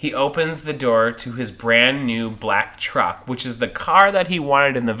 he opens the door to his brand new black truck, which is the car that he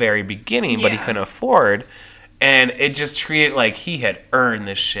wanted in the very beginning, but he couldn't afford. And it just treated like he had earned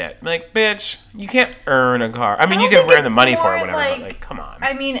this shit. Like, bitch, you can't earn a car. I mean, you can earn the money for it, whatever, but, like, come on.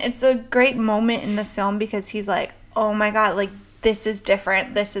 I mean, it's a great moment in the film because he's like, oh my God, like, this is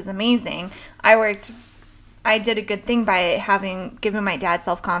different. This is amazing. I did a good thing by given my dad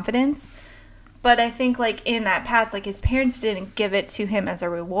self-confidence. But I think, like, in that past, like, his parents didn't give it to him as a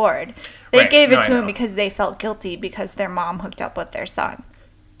reward. They gave it to him because they felt guilty because their mom hooked up with their son.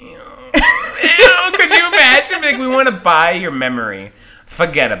 Ew, could you imagine? Like, we want to buy your memory.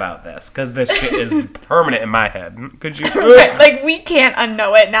 Forget about this, because this shit is permanent in my head. Could you? Like, we can't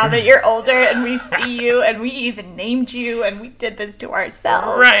unknow it now that you're older and we see you and we even named you and we did this to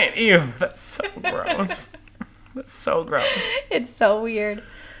ourselves. Right. Ew, that's so gross. That's so gross. It's so weird.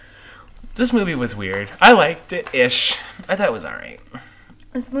 This movie was weird. I liked it-ish. I thought it was all right.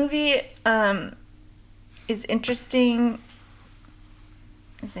 This movie is interesting.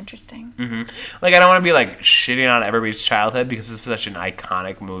 It's interesting. Like, I don't want to be, like, shitting on everybody's childhood because it's such an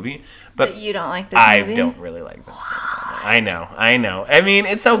iconic movie. But you don't like this movie? I don't really like this movie. I know. I mean,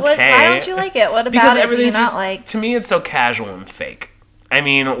 it's okay. Why don't you like it? What about it do you not like? To me, it's so casual and fake. I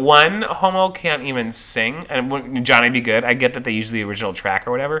mean, one, Homo can't even sing. And Johnny Be Good, I get that they use the original track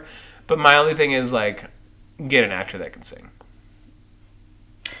or whatever. But my only thing is, like, get an actor that can sing.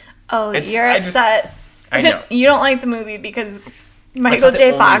 Oh, you're upset. I know. You don't like the movie because Michael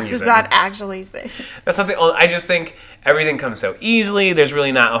J. Fox is not actually singing. That's not the only... I just think everything comes so easily. There's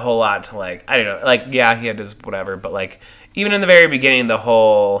really not a whole lot to, like... I don't know. Like, yeah, he had his whatever. But, like, even in the very beginning, the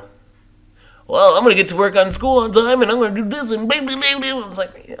whole... Well, I'm going to get to work on school on time, and I'm going to do this, and blah, blah, blah, blah. I was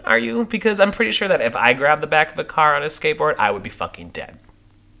like, are you? Because I'm pretty sure that if I grabbed the back of a car on a skateboard, I would be fucking dead.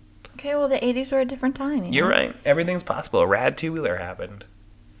 Okay, well, the 80s were a different time. You're right. Everything's possible. A rad two-wheeler happened.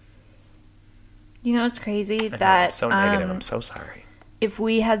 You know, it's crazy that... It's so negative. I'm so sorry. If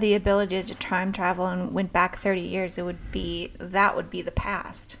we had the ability to time travel and went back 30 years, that would be the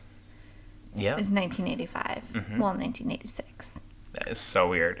past. Yeah. It's 1985. Well, 1986. That is so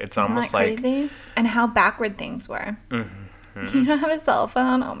weird. It's Isn't almost that like... crazy? And how backward things were. You don't have a cell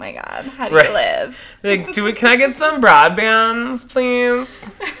phone? Oh my God. How do you live? Like, can I get some broadbands,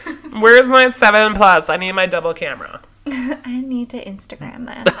 please? Where's my 7+? I need my double camera. I need to Instagram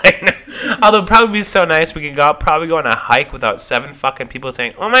this. I know. Although it'd probably be so nice, we could probably go on a hike without 7 fucking people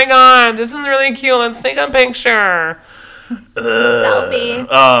saying, oh my God, this is really cute. Let's take a picture. Selfie.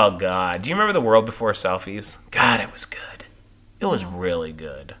 Oh God. Do you remember the world before selfies? God, it was good. It was really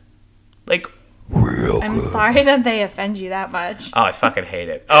good. Like, real good. I'm sorry that they offend you that much. Oh, I fucking hate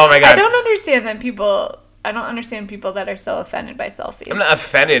it. Oh my God. I don't understand people that are so offended by selfies. I'm not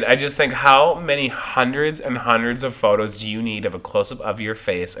offended. I just think how many hundreds and hundreds of photos do you need of a close-up of your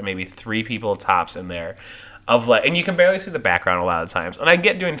face and maybe 3 people tops in there of like, and you can barely see the background a lot of times. And I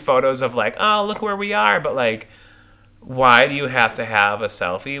get doing photos of like, oh, look where we are. But like, why do you have to have a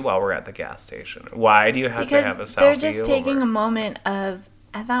selfie while we're at the gas station? Why do you have to have a selfie? They're just taking a moment of,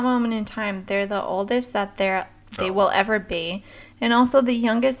 at that moment in time, they're the oldest that they will ever be. And also the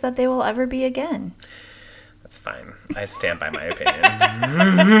youngest that they will ever be again. That's fine. I stand by my opinion.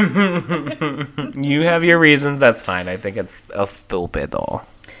 You have your reasons. That's fine. I think it's stupid, though.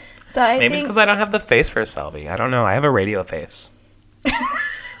 So maybe it's because I don't have the face for a selfie. I don't know. I have a radio face.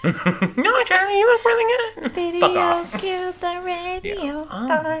 No, Charlie, you look really good. Video, fuck off. Cue the radio.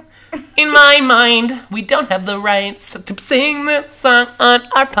 Yeah. In my mind, we don't have the rights to sing this song on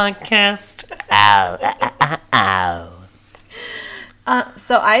our podcast. Ow, ow, ow, ow.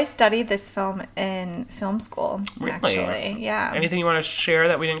 So I studied this film in film school, really? Actually. Yeah. Anything you want to share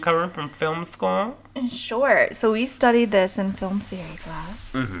that we didn't cover from film school? Sure. So we studied this in film theory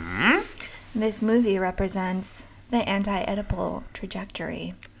class. This movie represents the anti-Oedipal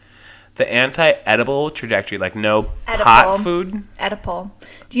trajectory. The anti-edible trajectory, like no hot food? Oedipal.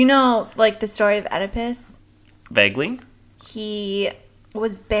 Do you know, like, the story of Oedipus? Vaguely. He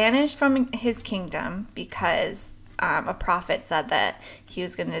was banished from his kingdom because a prophet said that he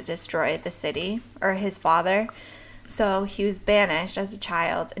was going to destroy the city, or his father. So he was banished as a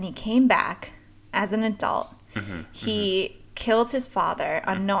child, and he came back as an adult. He killed his father,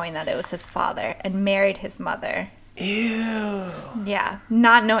 unknowing that it was his father, and married his mother. Ew. Yeah,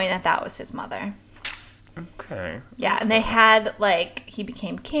 not knowing that that was his mother. Okay. Yeah, and they had, like, he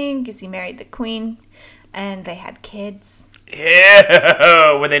became king because he married the queen, and they had kids.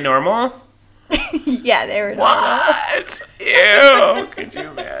 Ew. Were they normal? Yeah, they were. What? Ew. Could you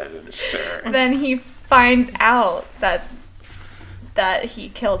imagine? Sure. Then he finds out that he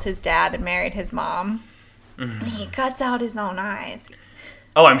killed his dad and married his mom. And he cuts out his own eyes.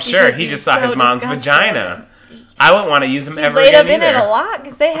 Oh, I'm sure. Because He he's just saw so his mom's disgusted. vagina. I wouldn't want to use them He ever laid again up in it either. a lot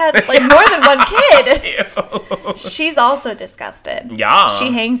because they had, like, more than one kid. Ew. She's also disgusted. Yeah.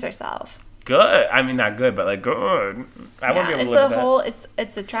 She hangs herself. Good. I mean, not good, but like good. I won't be able to live with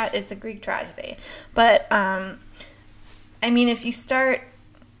that. It's a Greek tragedy. But I mean, if you start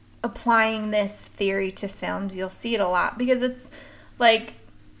applying this theory to films, you'll see it a lot because it's like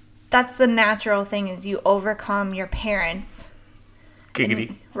that's the natural thing is you overcome your parents.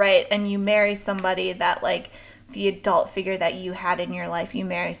 Giggity. Right, and you marry somebody that, like, the adult figure that you had in your life, you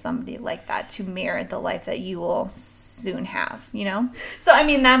marry somebody like that to mirror the life that you will soon have, you know? So, I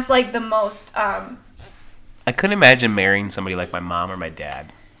mean, that's, like, the most, I couldn't imagine marrying somebody like my mom or my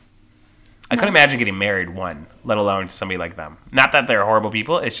dad. I couldn't imagine getting married, one, let alone somebody like them. Not that they're horrible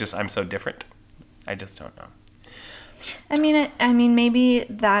people, it's just I'm so different. I just don't know. I mean, maybe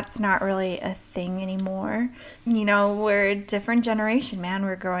that's not really a thing anymore. You know, we're a different generation, man.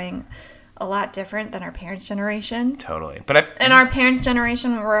 We're growing a lot different than our parents' generation. Totally. But And our parents'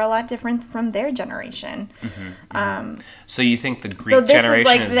 generation were a lot different from their generation. So you think the Greek So this is generation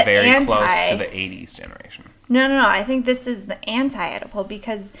like is the very close to the 80s generation? No. I think this is the anti-Oedipal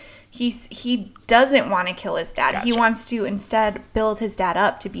because he doesn't want to kill his dad. He Gotcha. wants to instead build his dad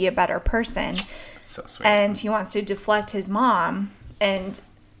up to be a better person. So sweet. And he wants to deflect his mom. And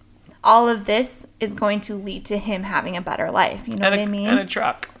all of this is going to lead to him having a better life. You know what I mean? And a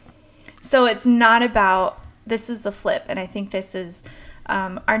truck. So it's not about, this is the flip. And I think this is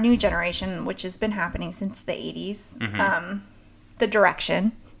our new generation, which has been happening since the 80s. The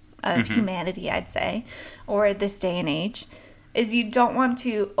direction of humanity, I'd say, or this day and age, is you don't want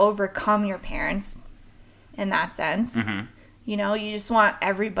to overcome your parents in that sense. You know, you just want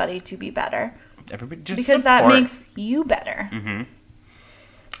everybody to be better. Everybody just Because that support. makes you better.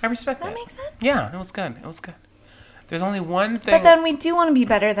 I respect that. That makes sense? Yeah, it was good. It was good. There's only one thing. But then we do want to be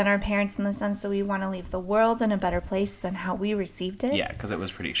better than our parents in the sense that we want to leave the world in a better place than how we received it. Yeah, because it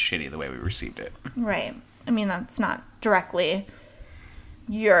was pretty shitty the way we received it. Right. I mean, that's not directly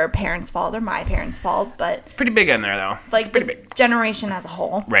your parents' fault or my parents' fault, but It's pretty big in there, though. like It's pretty the big. generation as a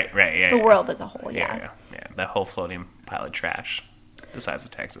whole. Right, yeah. The yeah. world as a whole, yeah. Yeah. The whole floating pile of trash the size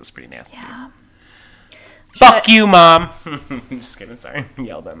of Texas is pretty nasty. Yeah. Fuck you, Mom! Just kidding, sorry.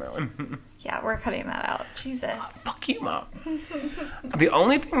 Yelled on that one. Yeah, we're cutting that out. Jesus. Fuck you, Mom. The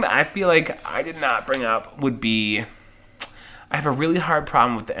only thing that I feel like I did not bring up would be I have a really hard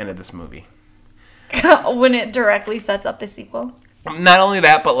problem with the end of this movie. When it directly sets up the sequel. Not only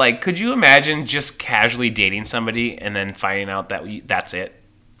that, but like, could you imagine just casually dating somebody and then finding out that that's it?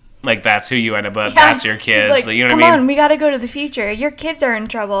 Like, that's who you end up with, that's your He's kids. like, you know come what I mean? on, we gotta go to the future. Your kids are in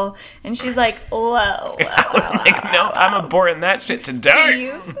trouble. And she's like, whoa. Like, no, I'm aborting that shit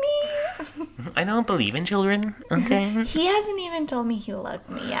today. Excuse me? I don't believe in children, okay? He hasn't even told me he loved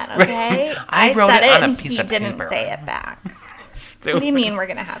me yet, okay? I wrote said it on a and piece he of didn't paper. say it back. What do you mean we're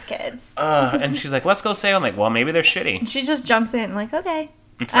gonna have kids? And she's like, let's go say, I'm like, well, maybe they're shitty. She just jumps in like, okay.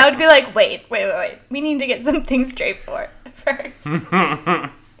 I would be like, wait. We need to get something straight for first.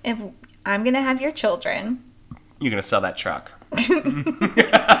 If I'm gonna have your children, You're going to sell that truck.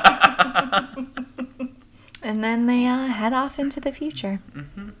 and then they head off into the future.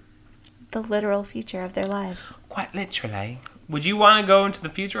 The literal future of their lives. Quite literally. Would you want to go into the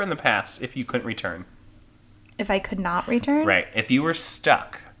future or in the past if you couldn't return? If I could not return? Right. If you were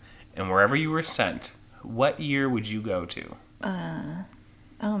stuck and wherever you were sent, what year would you go to?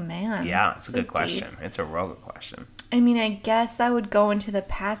 Oh, man. Yeah, it's a This good is question. deep. It's a real good question. I mean, I guess I would go into the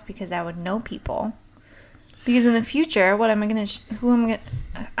past because I would know people. Because in the future, what am I going to...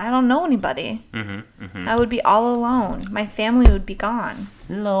 I don't know anybody. I would be all alone. My family would be gone.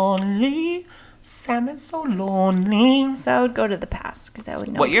 Lonely. Sam is so lonely. So I would go to the past because I would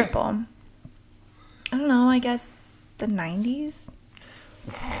know What year? people. I don't know, I guess the 90s?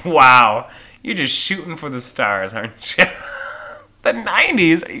 Wow. You're just shooting for the stars, aren't you? The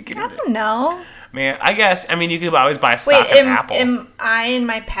 90s? Are you kidding I me? don't know. Man, I guess, I mean, you could always buy Wait, stock in Apple. am I in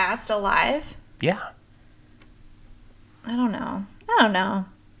my past alive? Yeah. I don't know.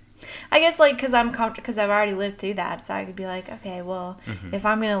 I guess, like, because I'm comfortable, because I've already lived through that, so I could be like, okay, well, if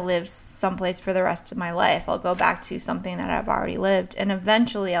I'm going to live someplace for the rest of my life, I'll go back to something that I've already lived, and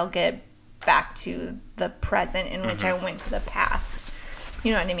eventually I'll get back to the present in which I went to the past.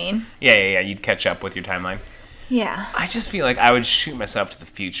 You know what I mean? Yeah. You'd catch up with your timeline. Yeah. I just feel like I would shoot myself to the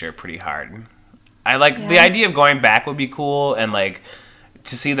future pretty hard. I like the idea of going back would be cool, and like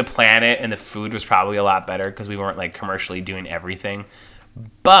to see the planet and the food was probably a lot better because we weren't like commercially doing everything.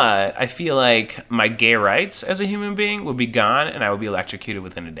 But I feel like my gay rights as a human being would be gone, and I would be electrocuted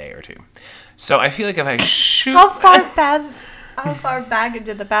within a day or two. So I feel like if I shoot... How far back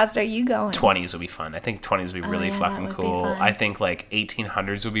into the past are you going? 20s would be fun. I think 20s would be really fucking that would be cool. fun. I think like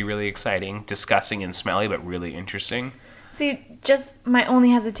 1800s would be really exciting, disgusting and smelly, but really interesting. See, just my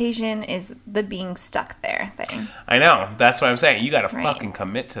only hesitation is the being stuck there thing. I know. That's what I'm saying. You got to Right. fucking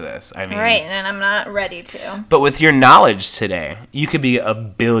commit to this. I mean, Right, and I'm not ready to. But with your knowledge today, you could be a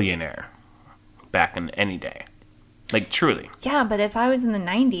billionaire back in any day. Like, truly. Yeah, but if I was in the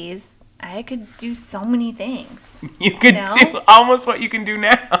 90s, I could do so many things. You could No? do almost what you can do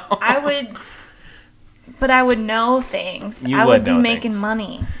now. I would know things. You I would would be know making things.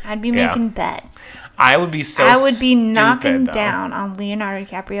 money. I'd be Yeah. making bets. I would be so I would be stupid, knocking though. down on Leonardo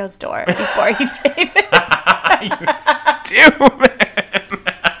DiCaprio's door before he's famous. You stupid.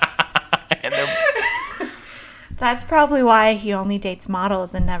 And That's probably why he only dates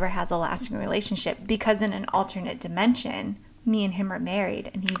models and never has a lasting relationship. Because in an alternate dimension, me and him are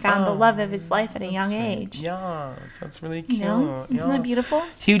married, and he found the love of his life at a young age. Yes, that's really cute. You know? Isn't that beautiful?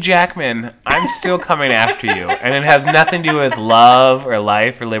 Hugh Jackman, I'm still coming after you. And it has nothing to do with love or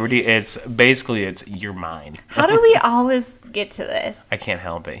life or liberty. It's your mind. How do we always get to this? I can't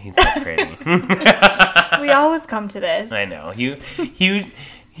help it. He's so pretty. We always come to this. I know. James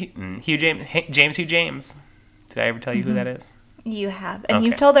Hugh James. Did I ever tell you who that is? You have. And Okay.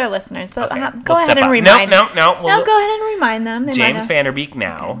 you've told our listeners, but Okay. go We'll ahead step and up. remind No. No, We'll- go ahead and remind them. They James might have. Vanderbeek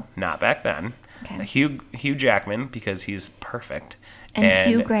now, not back then. Okay. Hugh Jackman, because he's perfect. And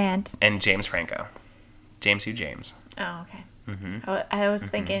Hugh Grant. And James Franco. James Hugh James. Oh, okay. Mm-hmm. I was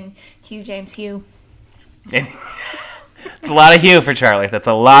thinking Hugh James Hugh. It's a lot of Hugh for Charlie. That's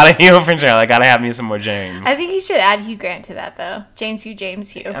a lot of Hugh for Charlie. I gotta have me some more James. I think you should add Hugh Grant to that, though. James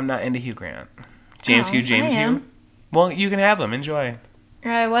Hugh. I'm not into Hugh Grant. James Oh, Hugh, James I am. Hugh. Well, you can have them. Enjoy.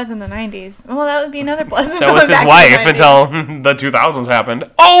 I was in the 90s. Well, that would be another plus. So was his wife until the 2000s happened.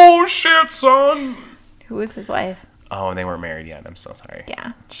 Oh, shit, son. Who was his wife? Oh, and they weren't married yet. I'm so sorry.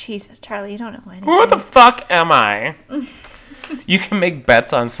 Yeah. Jesus, Charlie, you don't know anything. Who the fuck am I? You can make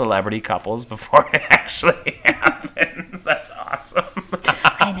bets on celebrity couples before it actually happens. That's awesome.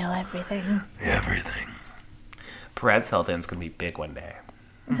 I know everything. Everything. Perez Hilton's going to be big one day.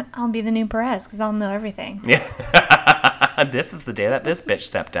 I'll be the new Perez because I'll know everything. Yeah. This is the day that this bitch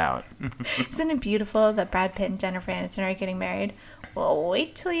stepped out. Isn't it beautiful that Brad Pitt and Jennifer Aniston are getting married? Well,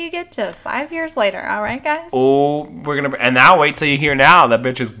 wait till you get to 5 years later, all right, guys? Oh, and now wait till you hear now that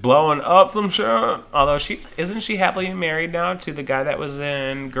bitch is blowing up some shit. Although isn't she happily married now to the guy that was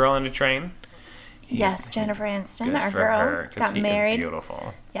in Girl on the Train? Yes, Jennifer Aniston, Good our for girl, her, 'cause got he married. is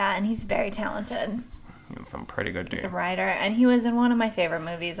beautiful. Yeah, and he's very talented. He's some pretty good He's a dude. writer, and he was in one of my favorite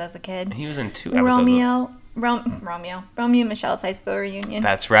movies as a kid. He was in 2 episodes. Romeo and Michelle's high school reunion.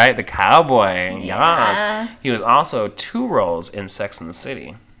 That's right, the cowboy. Yeah. Yes. He was also 2 roles in Sex and the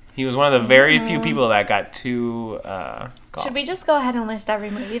City. He was one of the very few people that got 2. Should we just go ahead and list every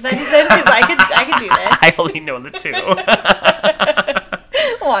movie that he's in? Because I could do this. I only know the 2.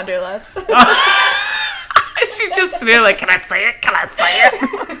 Wanderlust. She's just sitting there like, can I say it? Can I say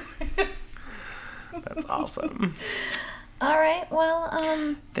it? That's awesome. All right,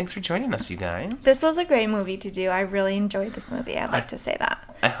 well, Thanks for joining us, you guys. this was a great movie to do. I really enjoyed this movie. I'd like to say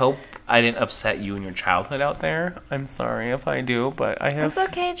that. I hope I didn't upset you in your childhood out there. I'm sorry if I do, but I have It's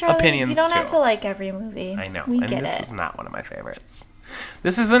okay, Charlie. opinions You don't too. have to like every movie. I know. We and get this it. is not one of my favorites.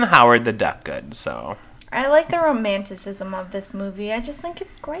 This isn't Howard the Duck good, so I like the romanticism of this movie. I just think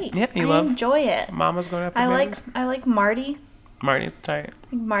it's great. Yeah, you I love enjoy it. Mama's going after I babies. like Marty. Marty's tight. I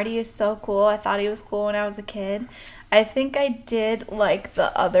think Marty is so cool. I thought he was cool when I was a kid. I think I did like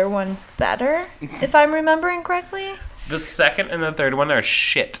the other ones better, if I'm remembering correctly. The second and the third one are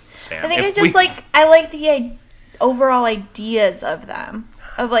shit, Sam. I think If I like the overall ideas of them.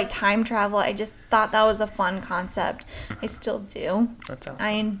 Of like time travel. I just thought that was a fun concept. I still do. That's awesome.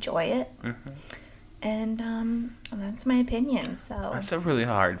 I enjoy it. And that's my opinion. So That's a really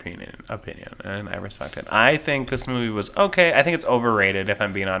hard opinion, and I respect it. I think this movie was okay. I think it's overrated, if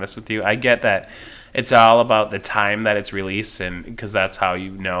I'm being honest with you. I get that it's all about the time that it's released, and because that's how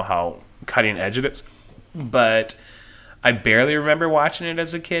you know how cutting edge it is. But I barely remember watching it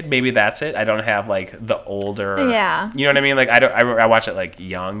as a kid. Maybe that's it. I don't have like the older, Yeah. You know what I mean? Like I watched it like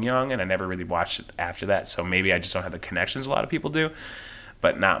young, and I never really watched it after that. So maybe I just don't have the connections a lot of people do.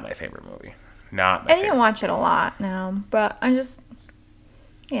 But not my favorite movie. Not my I didn't favorite. watch it a lot now, but I just,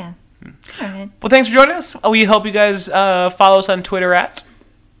 yeah. All right. Well, thanks for joining us. We hope you guys follow us on Twitter at,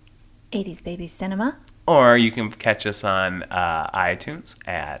 80s Baby Cinema. or you can catch us on iTunes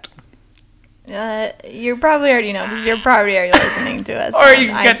at, You probably already know because you're probably already listening to us or on you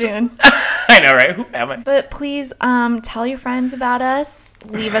can catch iTunes. us. I know, right? Who am I? But please tell your friends about us.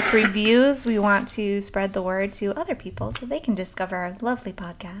 Leave us reviews. We want to spread the word to other people so they can discover our lovely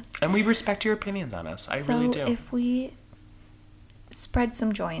podcast. And we respect your opinions on us. I really do. So if we spread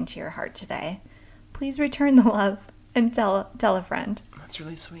some joy into your heart today, please return the love and tell a friend. That's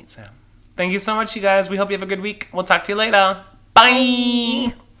really sweet, Sam. Thank you so much, you guys. We hope you have a good week. We'll talk to you later.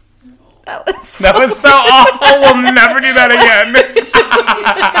 Bye. That was so awful. We'll never do that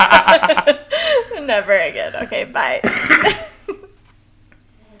again. Never again. Okay, bye.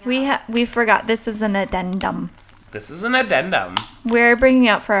 We forgot. This is an addendum. This is an addendum. We're bringing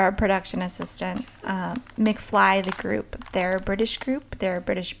out for our production assistant, McFly, the group. They're a British group. They're a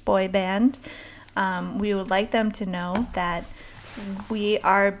British boy band. We would like them to know that we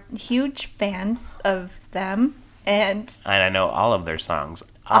are huge fans of them. And I know all of their songs,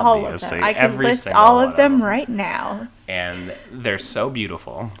 all obviously. of them. I can Every list single all one of them right now. And they're so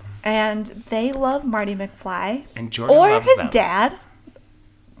beautiful. And they love Marty McFly. And Jordan or loves his them. dad.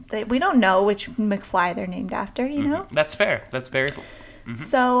 We don't know which McFly they're named after, you know? That's fair. That's very cool. Mm-hmm.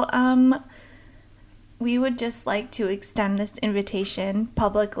 So, we would just like to extend this invitation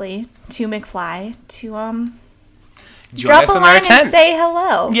publicly to McFly to Join us in our tent. and say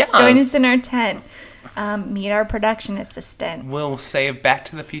hello. Yes. Join us in our tent. Meet our production assistant. We'll save Back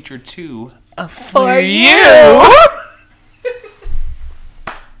to the Future 2 for you.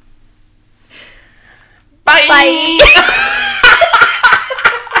 Bye. Bye.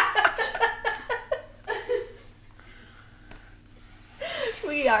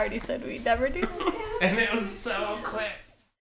 We already said we'd never do that. And it was so